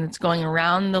 cars and it's going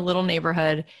around the little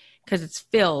neighborhood because it's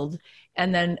filled.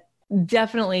 And then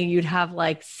definitely you'd have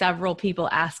like several people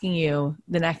asking you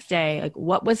the next day, like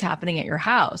what was happening at your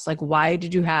house? Like, why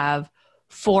did you have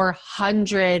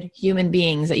 400 human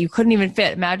beings that you couldn't even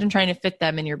fit? Imagine trying to fit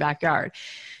them in your backyard.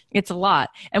 It's a lot.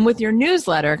 And with your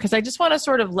newsletter, because I just want to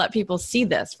sort of let people see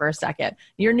this for a second.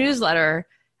 Your newsletter,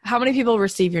 how many people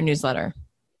receive your newsletter?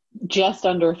 Just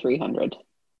under 300.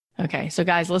 Okay. So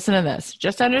guys, listen to this.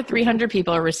 Just under 300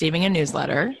 people are receiving a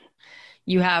newsletter.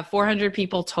 You have 400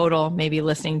 people total, maybe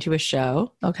listening to a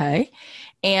show. Okay.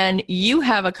 And you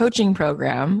have a coaching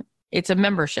program. It's a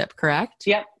membership, correct?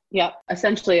 Yep.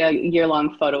 Essentially a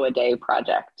year-long photo a day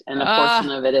project. And a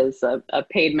portion of it is a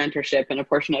paid mentorship and a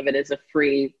portion of it is a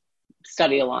free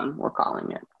study along, we're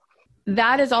calling it.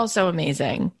 That is also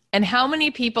amazing. And how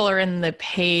many people are in the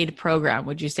paid program?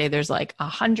 Would you say there's like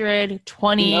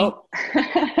 120? Nope.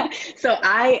 So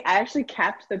I actually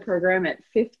capped the program at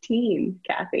 15,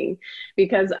 Kathy,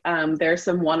 because there's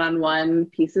some one-on-one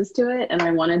pieces to it. And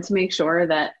I wanted to make sure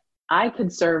that I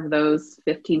could serve those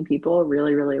 15 people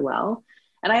really, really well.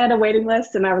 And I had a waiting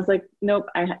list and I was like, nope,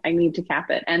 I need to cap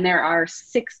it. And there are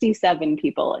 67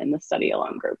 people in the study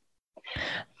along group.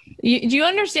 Do you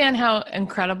understand how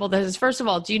incredible this is? First of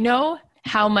all, do you know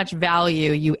how much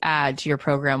value you add to your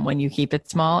program when you keep it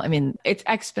small? I mean, it's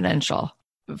exponential.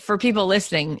 For people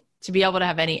listening, to be able to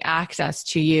have any access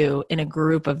to you in a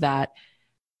group of that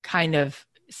kind of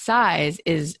size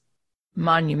is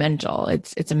monumental.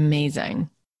 It's amazing.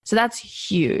 So that's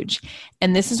huge.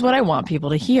 And this is what I want people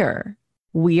to hear.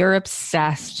 We are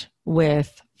obsessed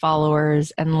with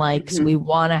followers and likes. Mm-hmm. We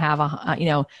want to have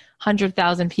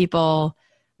 100,000 people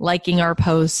liking our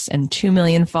posts and 2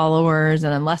 million followers.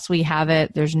 And unless we have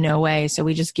it, there's no way. So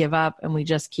we just give up and we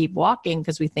just keep walking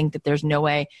because we think that there's no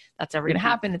way that's ever going to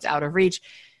happen. It's out of reach.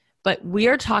 But we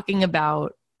are talking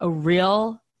about a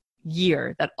real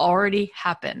year that already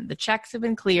happened. The checks have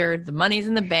been cleared. The money's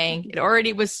in the bank. It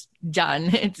already was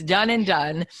done. It's done and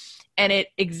done. And it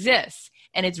exists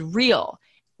and it's real.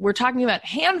 We're talking about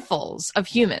handfuls of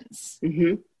humans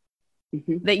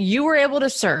that you were able to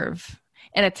serve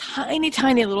in a tiny,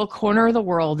 tiny little corner of the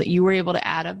world that you were able to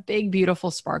add a big,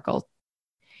 beautiful sparkle.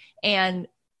 And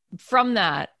from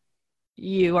that,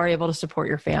 you are able to support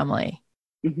your family.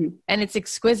 And it's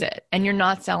exquisite and you're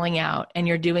not selling out and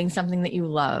you're doing something that you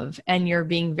love and you're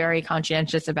being very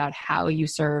conscientious about how you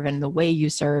serve and the way you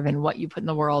serve and what you put in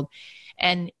the world.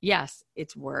 And yes,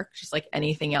 it's work just like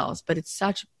anything else, but it's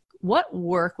what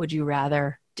work would you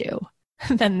rather do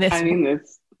than this? I mean,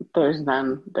 there's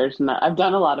none. I've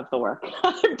done a lot of the work.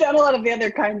 I've done a lot of the other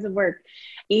kinds of work,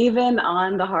 even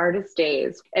on the hardest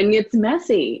days. And it's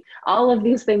messy. All of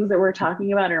these things that we're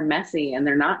talking about are messy and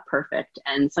they're not perfect.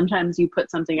 And sometimes you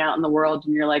put something out in the world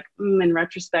and you're like, in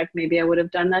retrospect, maybe I would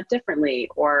have done that differently.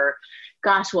 Or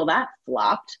gosh, well, that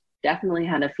flopped. Definitely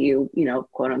had a few,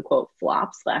 quote unquote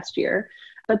flops last year.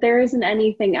 But there isn't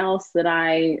anything else that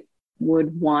I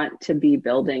would want to be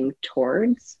building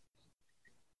towards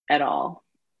at all.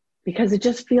 Because it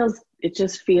just feels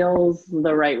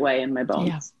the right way in my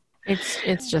bones. Yeah.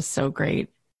 It's just so great.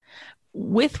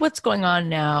 With what's going on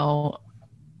now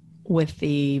with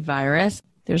the virus,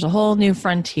 there's a whole new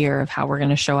frontier of how we're going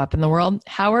to show up in the world.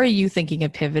 How are you thinking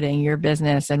of pivoting your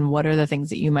business and what are the things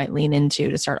that you might lean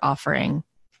into to start offering?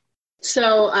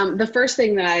 So the first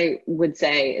thing that I would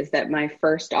say is that my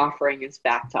first offering is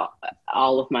back to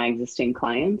all of my existing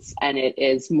clients. And it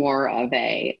is more of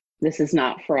this is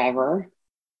not forever.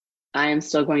 I am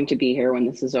still going to be here when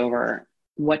this is over.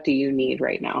 What do you need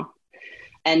right now?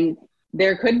 And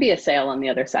there could be a sale on the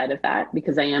other side of that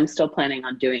because I am still planning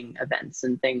on doing events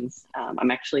and things.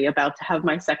 I'm actually about to have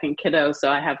my second kiddo.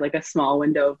 So I have like a small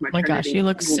window of maternity. Oh my gosh, you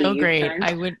look so great. Time.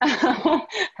 I would,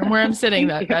 from where I'm sitting,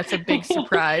 that's a big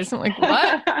surprise. I'm like,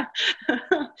 what?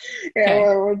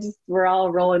 We're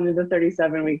all rolling into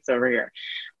 37 weeks over here.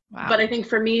 Wow. But I think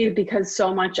for me, because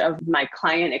so much of my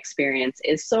client experience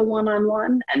is so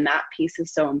one-on-one and that piece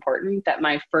is so important that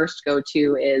my first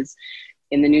go-to is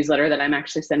in the newsletter that I'm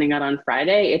actually sending out on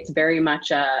Friday. It's very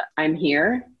much I'm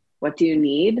here. What do you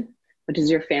need? What does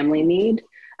your family need?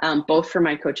 Both for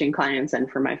my coaching clients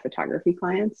and for my photography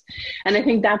clients. And I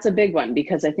think that's a big one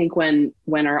because I think when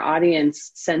our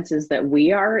audience senses that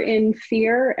we are in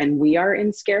fear and we are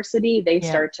in scarcity, they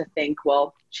start to think,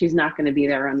 well, she's not going to be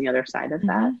there on the other side of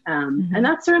that. And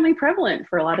that's certainly prevalent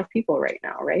for a lot of people right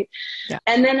now. Right. Yeah.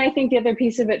 And then I think the other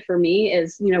piece of it for me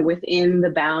is, within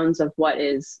the bounds of what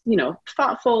is,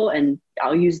 thoughtful, and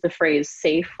I'll use the phrase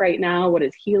safe right now, what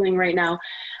is healing right now,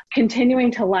 continuing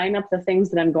to line up the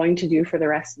things that I'm going to do for the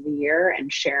rest of the year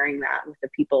and sharing that with the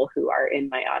people who are in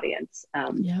my audience.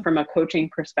 From a coaching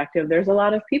perspective, there's a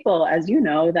lot of people, as you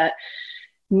know, that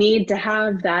need to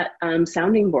have that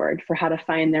sounding board for how to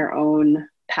find their own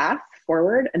path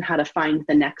forward and how to find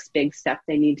the next big step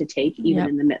they need to take, even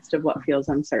in the midst of what feels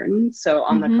uncertain. So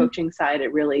on the coaching side,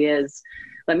 it really is,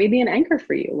 let me be an anchor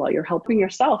for you while you're helping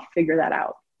yourself figure that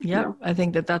out. Yep. I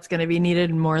think that that's going to be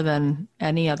needed more than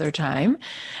any other time.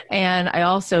 And I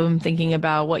also am thinking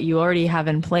about what you already have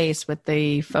in place with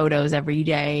the photos every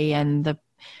day and the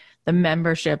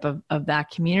membership of that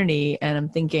community. And I'm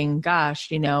thinking,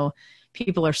 gosh,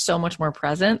 people are so much more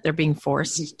present. They're being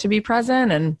forced to be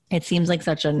present. And it seems like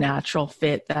such a natural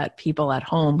fit that people at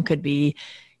home could be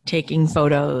taking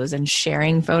photos and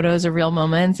sharing photos of real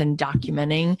moments and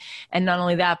documenting. And not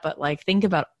only that, but think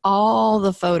about all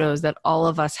the photos that all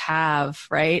of us have,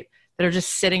 right? That are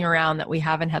just sitting around that we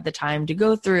haven't had the time to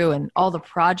go through, and all the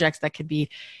projects that could be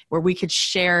where we could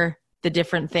share the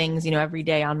different things. Every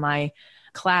day on my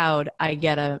cloud, I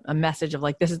get a message of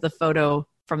this is the photo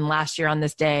from last year on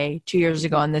this day, 2 years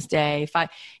ago on this day, 5.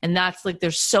 And that's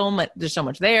there's so much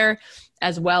there,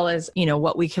 as well as,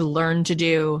 what we can learn to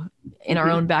do in our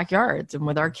own backyards and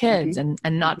with our kids, and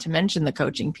not to mention the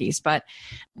coaching piece. But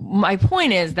my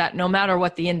point is that no matter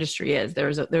what the industry is,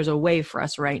 there's a way for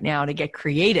us right now to get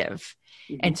creative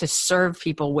and to serve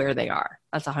people where they are.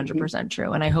 That's 100%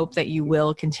 true. And I hope that you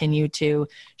will continue to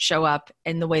show up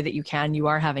in the way that you can. You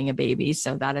are having a baby,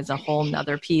 so that is a whole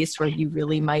nother piece where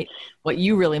what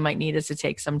you really might need is to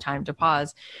take some time to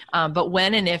pause. But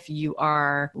when and if you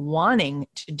are wanting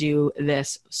to do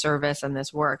this service and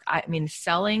this work,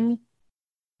 selling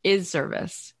is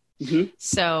service.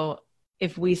 So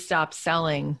if we stop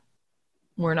selling,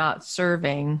 we're not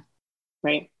serving.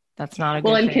 Right. That's not a good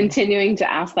thing. Well, continuing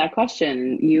to ask that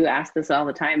question, you ask this all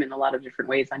the time in a lot of different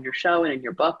ways on your show and in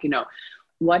your book,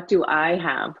 what do I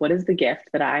have? What is the gift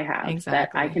that I have that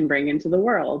I can bring into the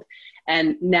world?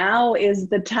 And now is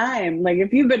the time.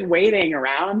 If you've been waiting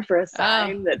around for a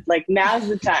sign that now's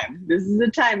the time. This is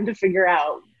the time to figure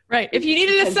out. Right. If you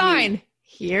needed a sign,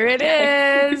 here it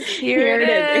is. Here it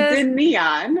is. It's in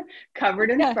neon, covered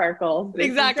in sparkles.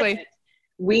 Exactly.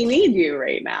 We need you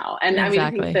right now. And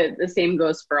exactly. I think that the same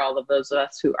goes for all of those of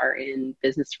us who are in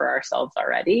business for ourselves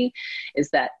already, is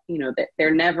that, that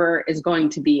there never is going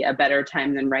to be a better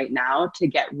time than right now to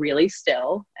get really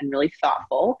still and really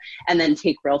thoughtful and then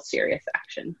take real serious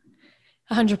action.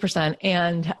 100%.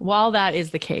 And while that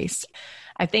is the case,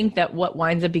 I think that what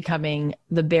winds up becoming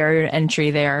the barrier to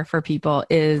entry there for people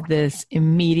is this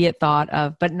immediate thought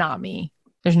of, but not me.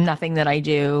 There's nothing that I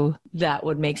do that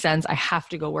would make sense. I have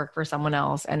to go work for someone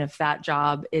else. And if that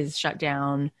job is shut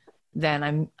down,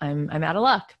 then I'm out of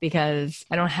luck because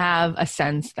I don't have a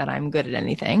sense that I'm good at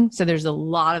anything. So there's a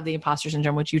lot of the imposter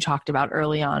syndrome, which you talked about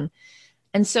early on.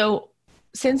 And so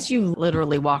since you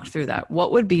literally walked through that,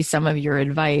 what would be some of your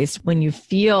advice when you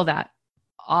feel that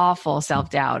awful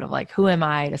self-doubt of who am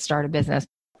I to start a business?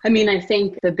 I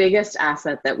think the biggest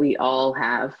asset that we all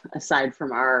have, aside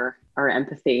from our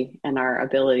empathy and our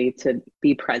ability to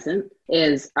be present,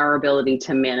 is our ability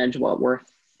to manage what we're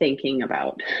thinking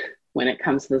about when it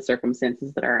comes to the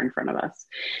circumstances that are in front of us.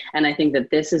 And I think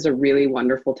that this is a really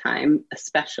wonderful time,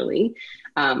 especially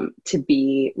to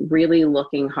be really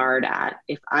looking hard at,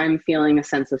 if I'm feeling a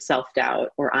sense of self-doubt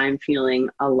or I'm feeling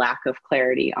a lack of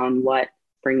clarity on what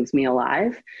brings me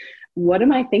alive, what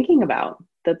am I thinking about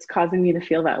that's causing me to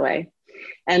feel that way?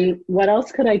 And what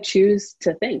else could I choose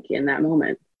to think in that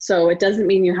moment? So it doesn't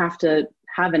mean you have to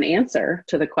have an answer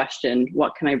to the question,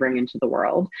 what can I bring into the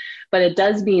world? But it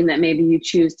does mean that maybe you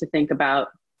choose to think about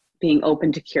being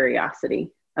open to curiosity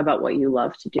about what you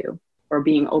love to do, or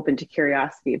being open to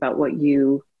curiosity about what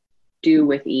you do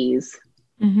with ease,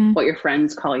 what your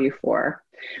friends call you for,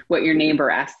 what your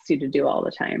neighbor asks you to do all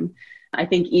the time. I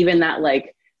think even that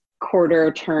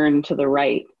quarter turn to the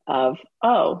right of,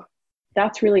 oh,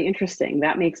 that's really interesting.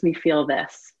 That makes me feel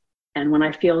this. And when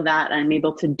I feel that, I'm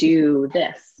able to do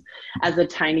this as a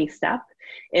tiny step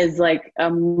is a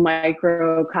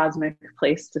microcosmic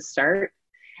place to start.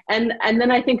 And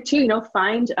then I think too,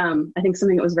 find, I think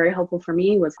something that was very helpful for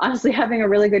me was honestly having a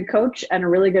really good coach and a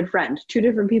really good friend, two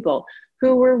different people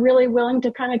who were really willing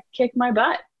to kind of kick my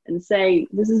butt and say,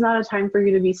 this is not a time for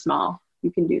you to be small.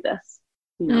 You can do this,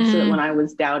 so that when I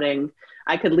was doubting,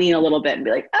 I could lean a little bit and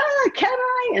be can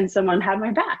I? And someone had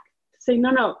my back to say,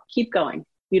 no, keep going.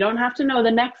 You don't have to know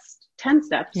the next 10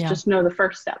 steps. Yeah. Just know the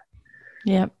first step.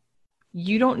 Yep.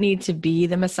 You don't need to be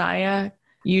the Messiah.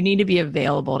 You need to be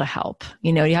available to help.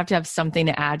 You have to have something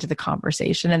to add to the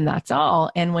conversation, and that's all.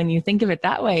 And when you think of it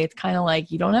that way, it's kind of like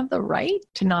you don't have the right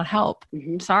to not help.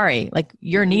 Mm-hmm. Sorry, like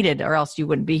you're needed or else you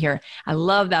wouldn't be here. I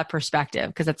love that perspective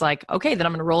because it's like, okay, then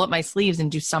I'm going to roll up my sleeves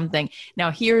and do something.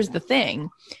 Now, here's the thing.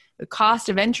 The cost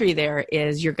of entry there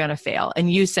is you're going to fail.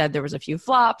 And you said there was a few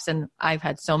flops, and I've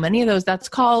had so many of those. That's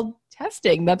called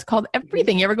testing. That's called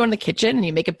everything. You ever go in the kitchen and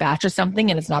you make a batch of something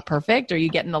and it's not perfect, or you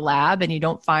get in the lab and you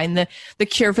don't find the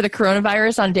cure for the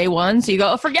coronavirus on day one. So you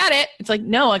go, oh, forget it. It's like,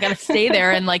 no, I got to stay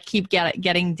there and like keep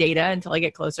getting data until I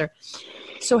get closer.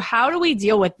 So how do we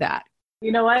deal with that?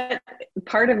 You know what?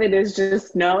 Part of it is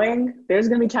just knowing there's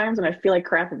going to be times when I feel like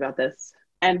crap about this.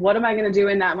 And what am I going to do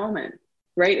in that moment?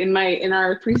 Right? In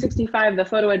our 365, the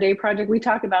photo a day project, we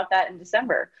talked about that in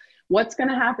December. What's going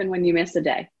to happen when you miss a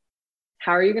day?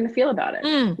 How are you going to feel about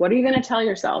it? What are you going to tell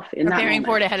yourself in that moment? Preparing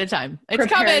for it ahead of time. It's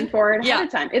Preparing coming. for it ahead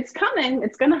of time. It's coming.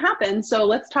 It's going to happen. So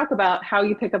let's talk about how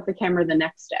you pick up the camera the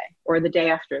next day or the day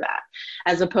after that,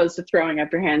 as opposed to throwing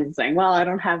up your hands and saying, well, I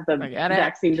don't have the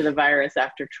vaccine to the virus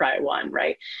after try one,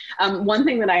 right? One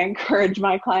thing that I encourage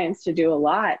my clients to do a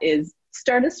lot is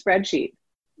start a spreadsheet.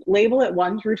 Label it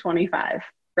 1 through 25,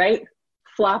 right?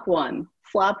 Flop 1.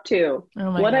 Flop 2.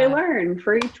 What I learned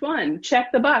for each one.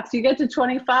 Check the box. You get to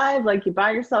 25, like you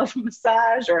buy yourself a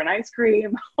massage or an ice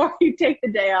cream, or you take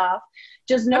the day off.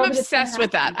 Just know I'm obsessed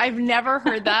with that. I've never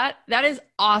heard that. That is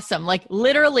awesome. Like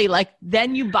literally, like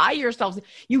then you buy yourself,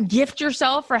 you gift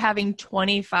yourself for having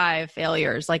 25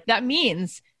 failures. Like that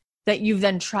means that you've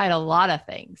then tried a lot of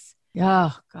things.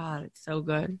 Oh God, it's so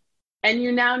good. And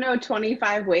you now know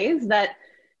 25 ways that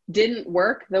didn't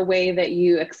work the way that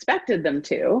you expected them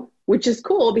to, which is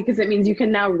cool because it means you can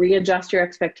now readjust your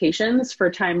expectations for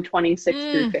time 26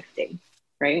 through 50,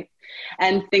 right?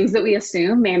 And things that we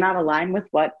assume may not align with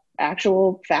what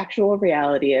actual factual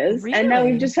reality is. Really? And now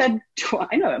we've just had,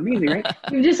 I know, amazing, right?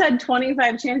 We've just had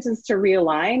 25 chances to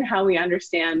realign how we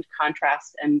understand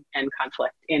contrast and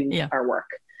conflict in our work.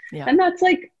 Yeah. And that's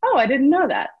like, oh, I didn't know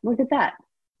that. Look at that.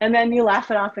 And then you laugh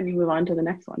it off and you move on to the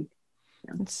next one.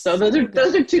 Yeah. So those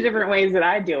are two different ways that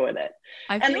I deal with it.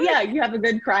 You have a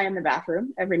good cry in the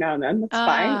bathroom every now and then. That's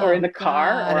fine. Or in the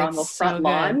car or on the front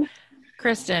lawn.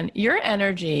 Kristyn, your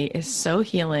energy is so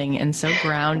healing and so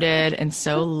grounded and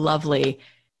so lovely.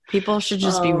 People should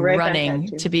just be running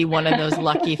to be one of those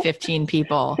lucky 15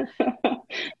 people.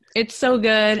 It's so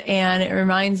good. And it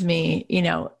reminds me,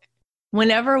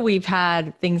 whenever we've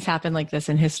had things happen like this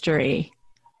in history,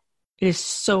 it is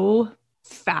so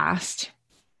fast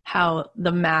how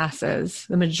the masses,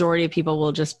 the majority of people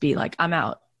will just be like, I'm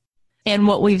out. And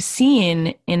what we've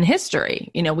seen in history,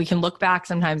 we can look back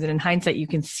sometimes and in hindsight, you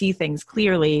can see things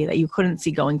clearly that you couldn't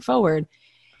see going forward.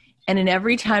 And in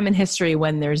every time in history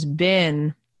when there's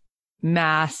been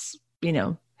mass,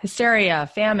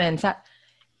 hysteria, famine,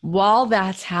 while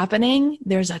that's happening,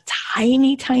 there's a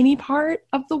tiny, tiny part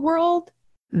of the world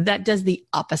that does the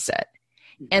opposite.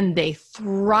 And they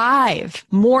thrive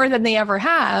more than they ever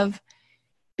have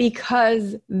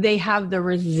because they have the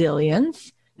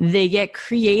resilience, they get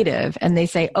creative, and they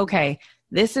say, okay,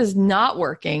 this is not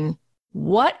working.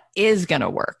 What is going to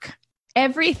work?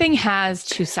 Everything has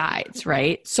two sides,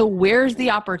 right? So where's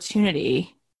the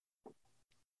opportunity?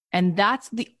 And that's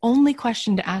the only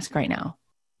question to ask right now.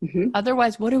 Mm-hmm.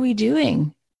 Otherwise, what are we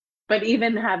doing? But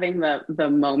even having the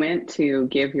moment to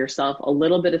give yourself a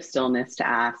little bit of stillness to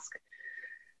ask,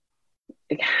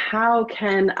 how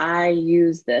can I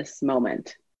use this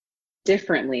moment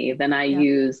differently than I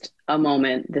used a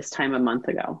moment this time a month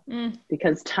ago?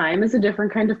 Because time is a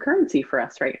different kind of currency for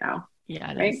us right now.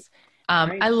 Yeah, it is.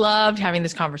 I loved having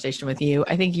this conversation with you.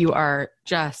 I think you are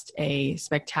just a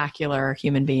spectacular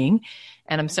human being.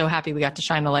 And I'm so happy we got to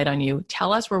shine the light on you.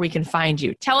 Tell us where we can find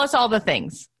you. Tell us all the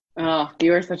things. Oh,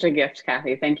 you are such a gift,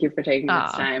 Kathy. Thank you for taking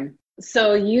this time.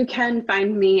 So you can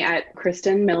find me at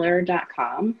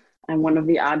KristynMiller.com. I'm one of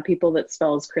the odd people that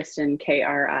spells Kristyn,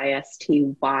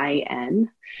 Kristyn.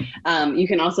 You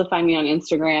can also find me on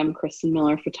Instagram, Kristyn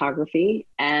Miller Photography.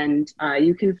 And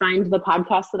you can find the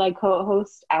podcast that I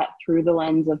co-host at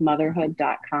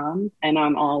throughthelensofmotherhood.com and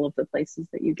on all of the places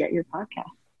that you get your podcast.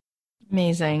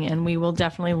 Amazing. And we will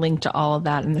definitely link to all of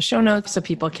that in the show notes so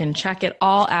people can check it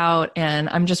all out. And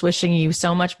I'm just wishing you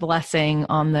so much blessing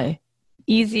on the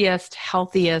easiest,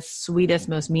 healthiest, sweetest,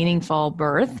 most meaningful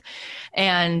birth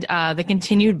and the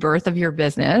continued birth of your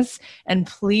business. And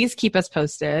please keep us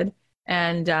posted.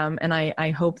 And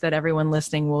I hope that everyone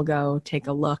listening will go take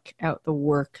a look at the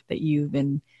work that you've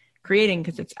been creating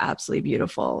because it's absolutely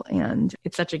beautiful and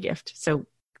it's such a gift. So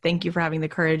Thank you for having the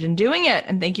courage and doing it.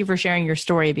 And thank you for sharing your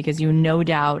story, because you no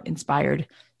doubt inspired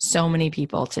so many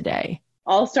people today.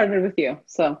 All started with you.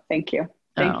 So thank you.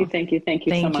 Thank you so much.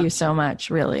 Thank you so much,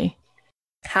 really.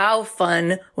 How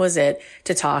fun was it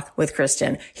to talk with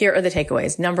Kristyn? Here are the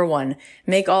takeaways. Number 1,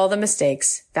 make all the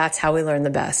mistakes. That's how we learn the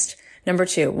best. Number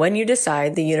 2, when you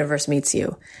decide, the universe meets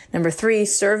you. Number 3,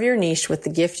 serve your niche with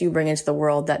the gift you bring into the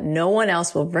world that no one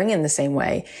else will bring in the same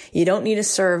way. You don't need to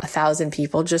serve 1,000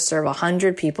 people, just serve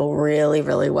 100 people really,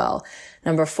 really well.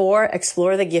 Number 4,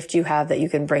 explore the gift you have that you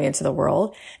can bring into the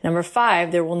world. Number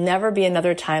 5, there will never be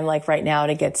another time like right now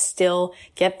to get still,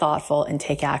 get thoughtful, and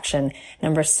take action.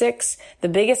 Number 6, the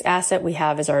biggest asset we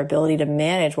have is our ability to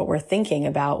manage what we're thinking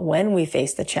about when we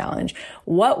face the challenge.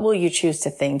 What will you choose to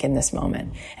think in this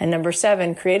moment? And number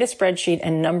 7, create a spreadsheet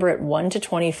and number it 1 to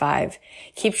 25.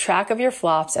 Keep track of your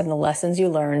flops and the lessons you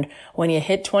learned. When you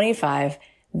hit 25,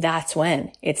 that's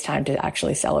when it's time to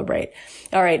actually celebrate.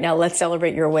 All right, now let's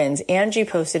celebrate your wins. Angie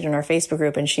posted in our Facebook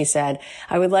group and she said,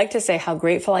 I would like to say how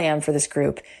grateful I am for this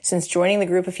group. Since joining the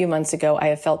group a few months ago, I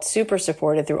have felt super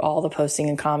supported through all the posting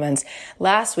and comments.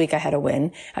 Last week I had a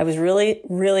win. I was really,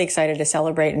 really excited to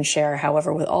celebrate and share.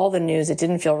 However, with all the news, it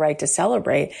didn't feel right to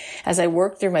celebrate. As I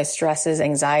worked through my stresses,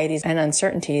 anxieties, and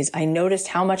uncertainties, I noticed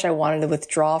how much I wanted to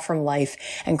withdraw from life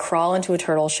and crawl into a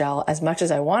turtle shell. As much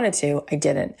as I wanted to, I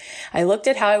didn't. I looked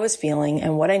at how I was feeling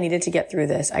and what I needed to get through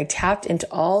this. I tapped into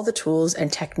all the tools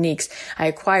and techniques I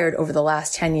acquired over the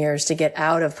last 10 years to get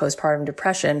out of postpartum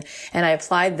depression, and I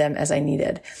applied them as I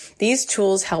needed. These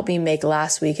tools helped me make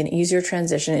last week an easier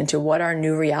transition into what our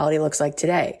new reality looks like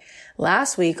today.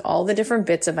 Last week, all the different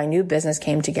bits of my new business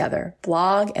came together.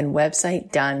 Blog and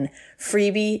website done.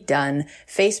 Freebie done.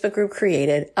 Facebook group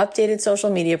created. Updated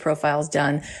social media profiles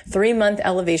done. 3-month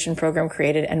elevation program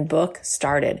created, and book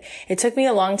started. It took me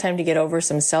a long time to get over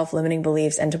some self-limiting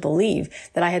beliefs and to believe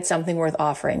that I had something worth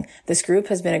offering. This group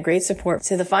has been a great support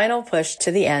to the final push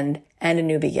to the end and a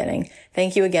new beginning.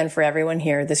 Thank you again for everyone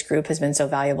here. This group has been so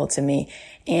valuable to me.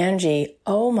 Angie,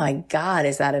 oh my God,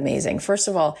 is that amazing? First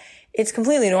of all, it's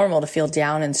completely normal to feel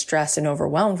down and stressed and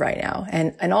overwhelmed right now.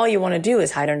 And all you want to do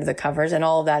is hide under the covers, and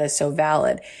all of that is so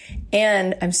valid.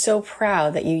 And I'm so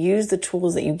proud that you used the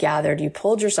tools that you gathered, you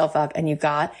pulled yourself up, and you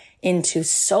got into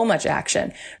so much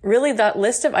action. Really, that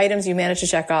list of items you managed to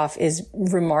check off is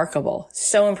remarkable.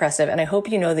 So impressive. And I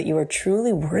hope you know that you are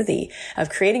truly worthy of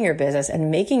creating your business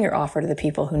and making your offer to the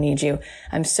people who need you.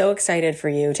 I'm so excited for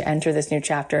you to enter this new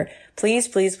chapter. Please,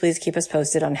 please, please keep us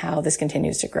posted on how this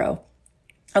continues to grow.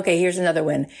 Okay, here's another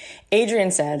win. Adrian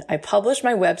said, I published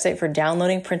my website for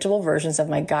downloading printable versions of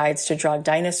my guides to draw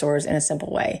dinosaurs in a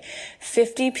simple way.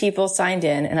 50 people signed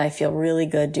in, and I feel really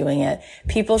good doing it.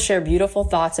 People share beautiful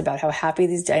thoughts about how happy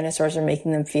these dinosaurs are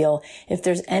making them feel. If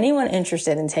there's anyone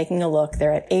interested in taking a look,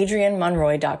 they're at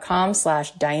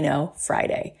adrianmonroy.com/Dino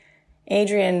Friday.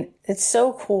 Adrian, it's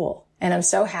so cool. And I'm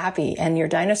so happy. And your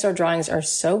dinosaur drawings are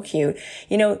so cute.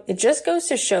 You know, it just goes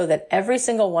to show that every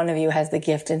single one of you has the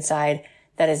gift inside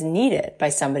that is needed by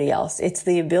somebody else. It's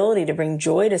the ability to bring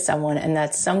joy to someone, and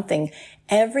that's something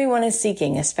everyone is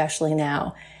seeking, especially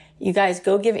now. You guys,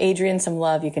 go give Adrian some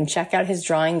love. You can check out his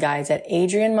drawing guides at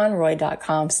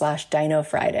adrianmonroy.com/Dino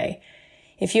Friday.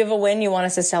 If you have a win you want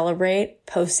us to celebrate,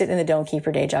 post it in the Don't Keep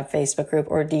Your Day Job Facebook group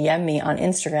or DM me on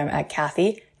Instagram at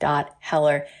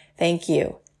Kathy.Heller. Thank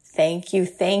you. Thank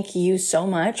you so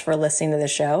much for listening to the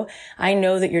show. I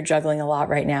know that you're juggling a lot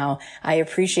right now. I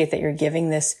appreciate that you're giving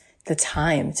this the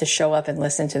time to show up and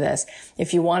listen to this.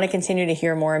 If you want to continue to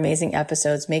hear more amazing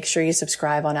episodes, make sure you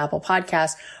subscribe on Apple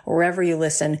Podcasts or wherever you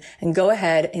listen, and go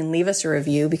ahead and leave us a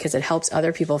review because it helps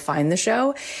other people find the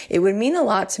show. It would mean a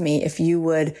lot to me if you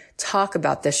would talk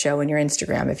about this show in your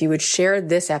Instagram, if you would share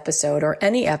this episode or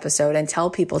any episode and tell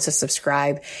people to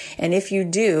subscribe. And if you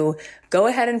do, go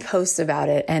ahead and post about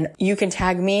it, and you can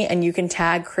tag me and you can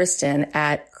tag Kristyn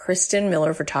at Kristyn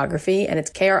Miller Photography, and it's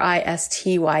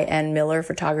Kristyn Miller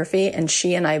Photography. And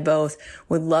she and I both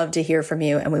would love to hear from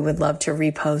you, and we would love to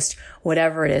repost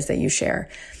whatever it is that you share.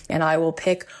 And I will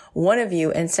pick one of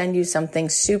you and send you something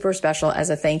super special as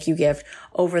a thank you gift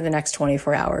over the next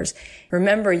 24 hours.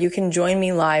 Remember, you can join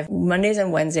me live Mondays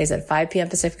and Wednesdays at 5 p.m.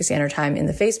 Pacific Standard Time in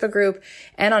the Facebook group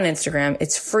and on Instagram.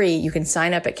 It's free. You can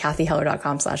sign up at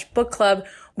kathyheller.com/book club.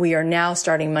 We are now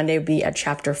starting Monday be at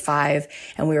chapter 5,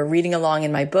 and we are reading along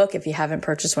in my book. If you haven't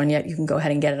purchased one yet, you can go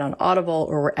ahead and get it on Audible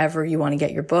or wherever you want to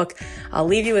get your book. I'll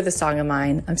leave you with a song of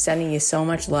mine. I'm sending you so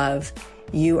much love.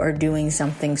 You are doing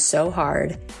something so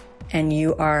hard, and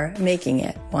you are making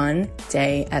it one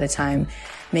day at a time.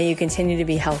 May you continue to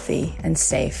be healthy and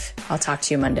safe. I'll talk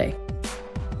to you Monday.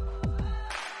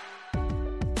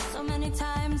 So many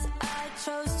times I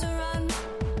chose to run.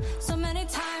 So many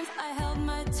times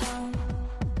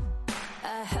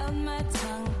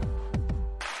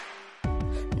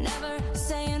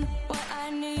saying what I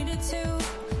needed to.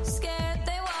 Scared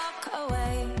they walk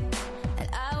away and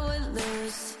I would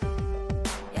lose.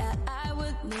 Yeah, I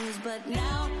would lose, but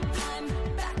now I'm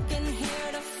back in here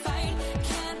to fight.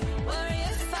 Can't worry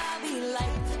if I'll be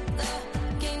like the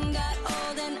game got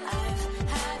old and I've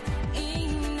had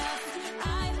enough.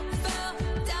 I fell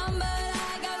down, but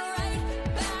I got right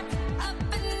back up,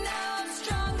 and now I'm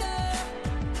stronger,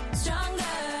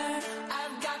 stronger.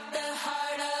 I've got the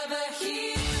heart of a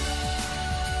hero,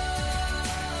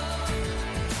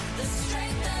 the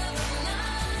strength of a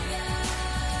lion.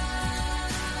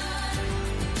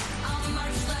 I'll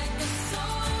march like a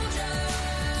soldier,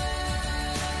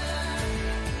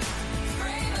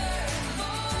 braver and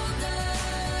bolder.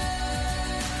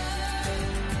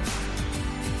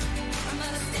 I'm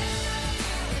gonna stand right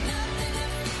here with nothing to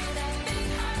fear. That big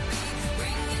heartbeat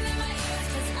ringing in my ears,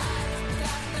 'cause I've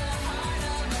got the heart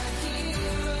of a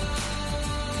hero.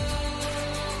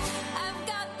 I've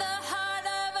got the heart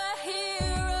of a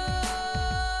hero.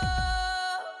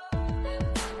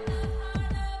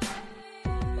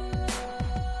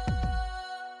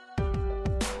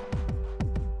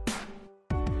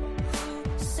 Who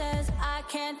says I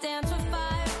can't dance with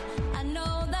fire? I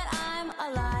know that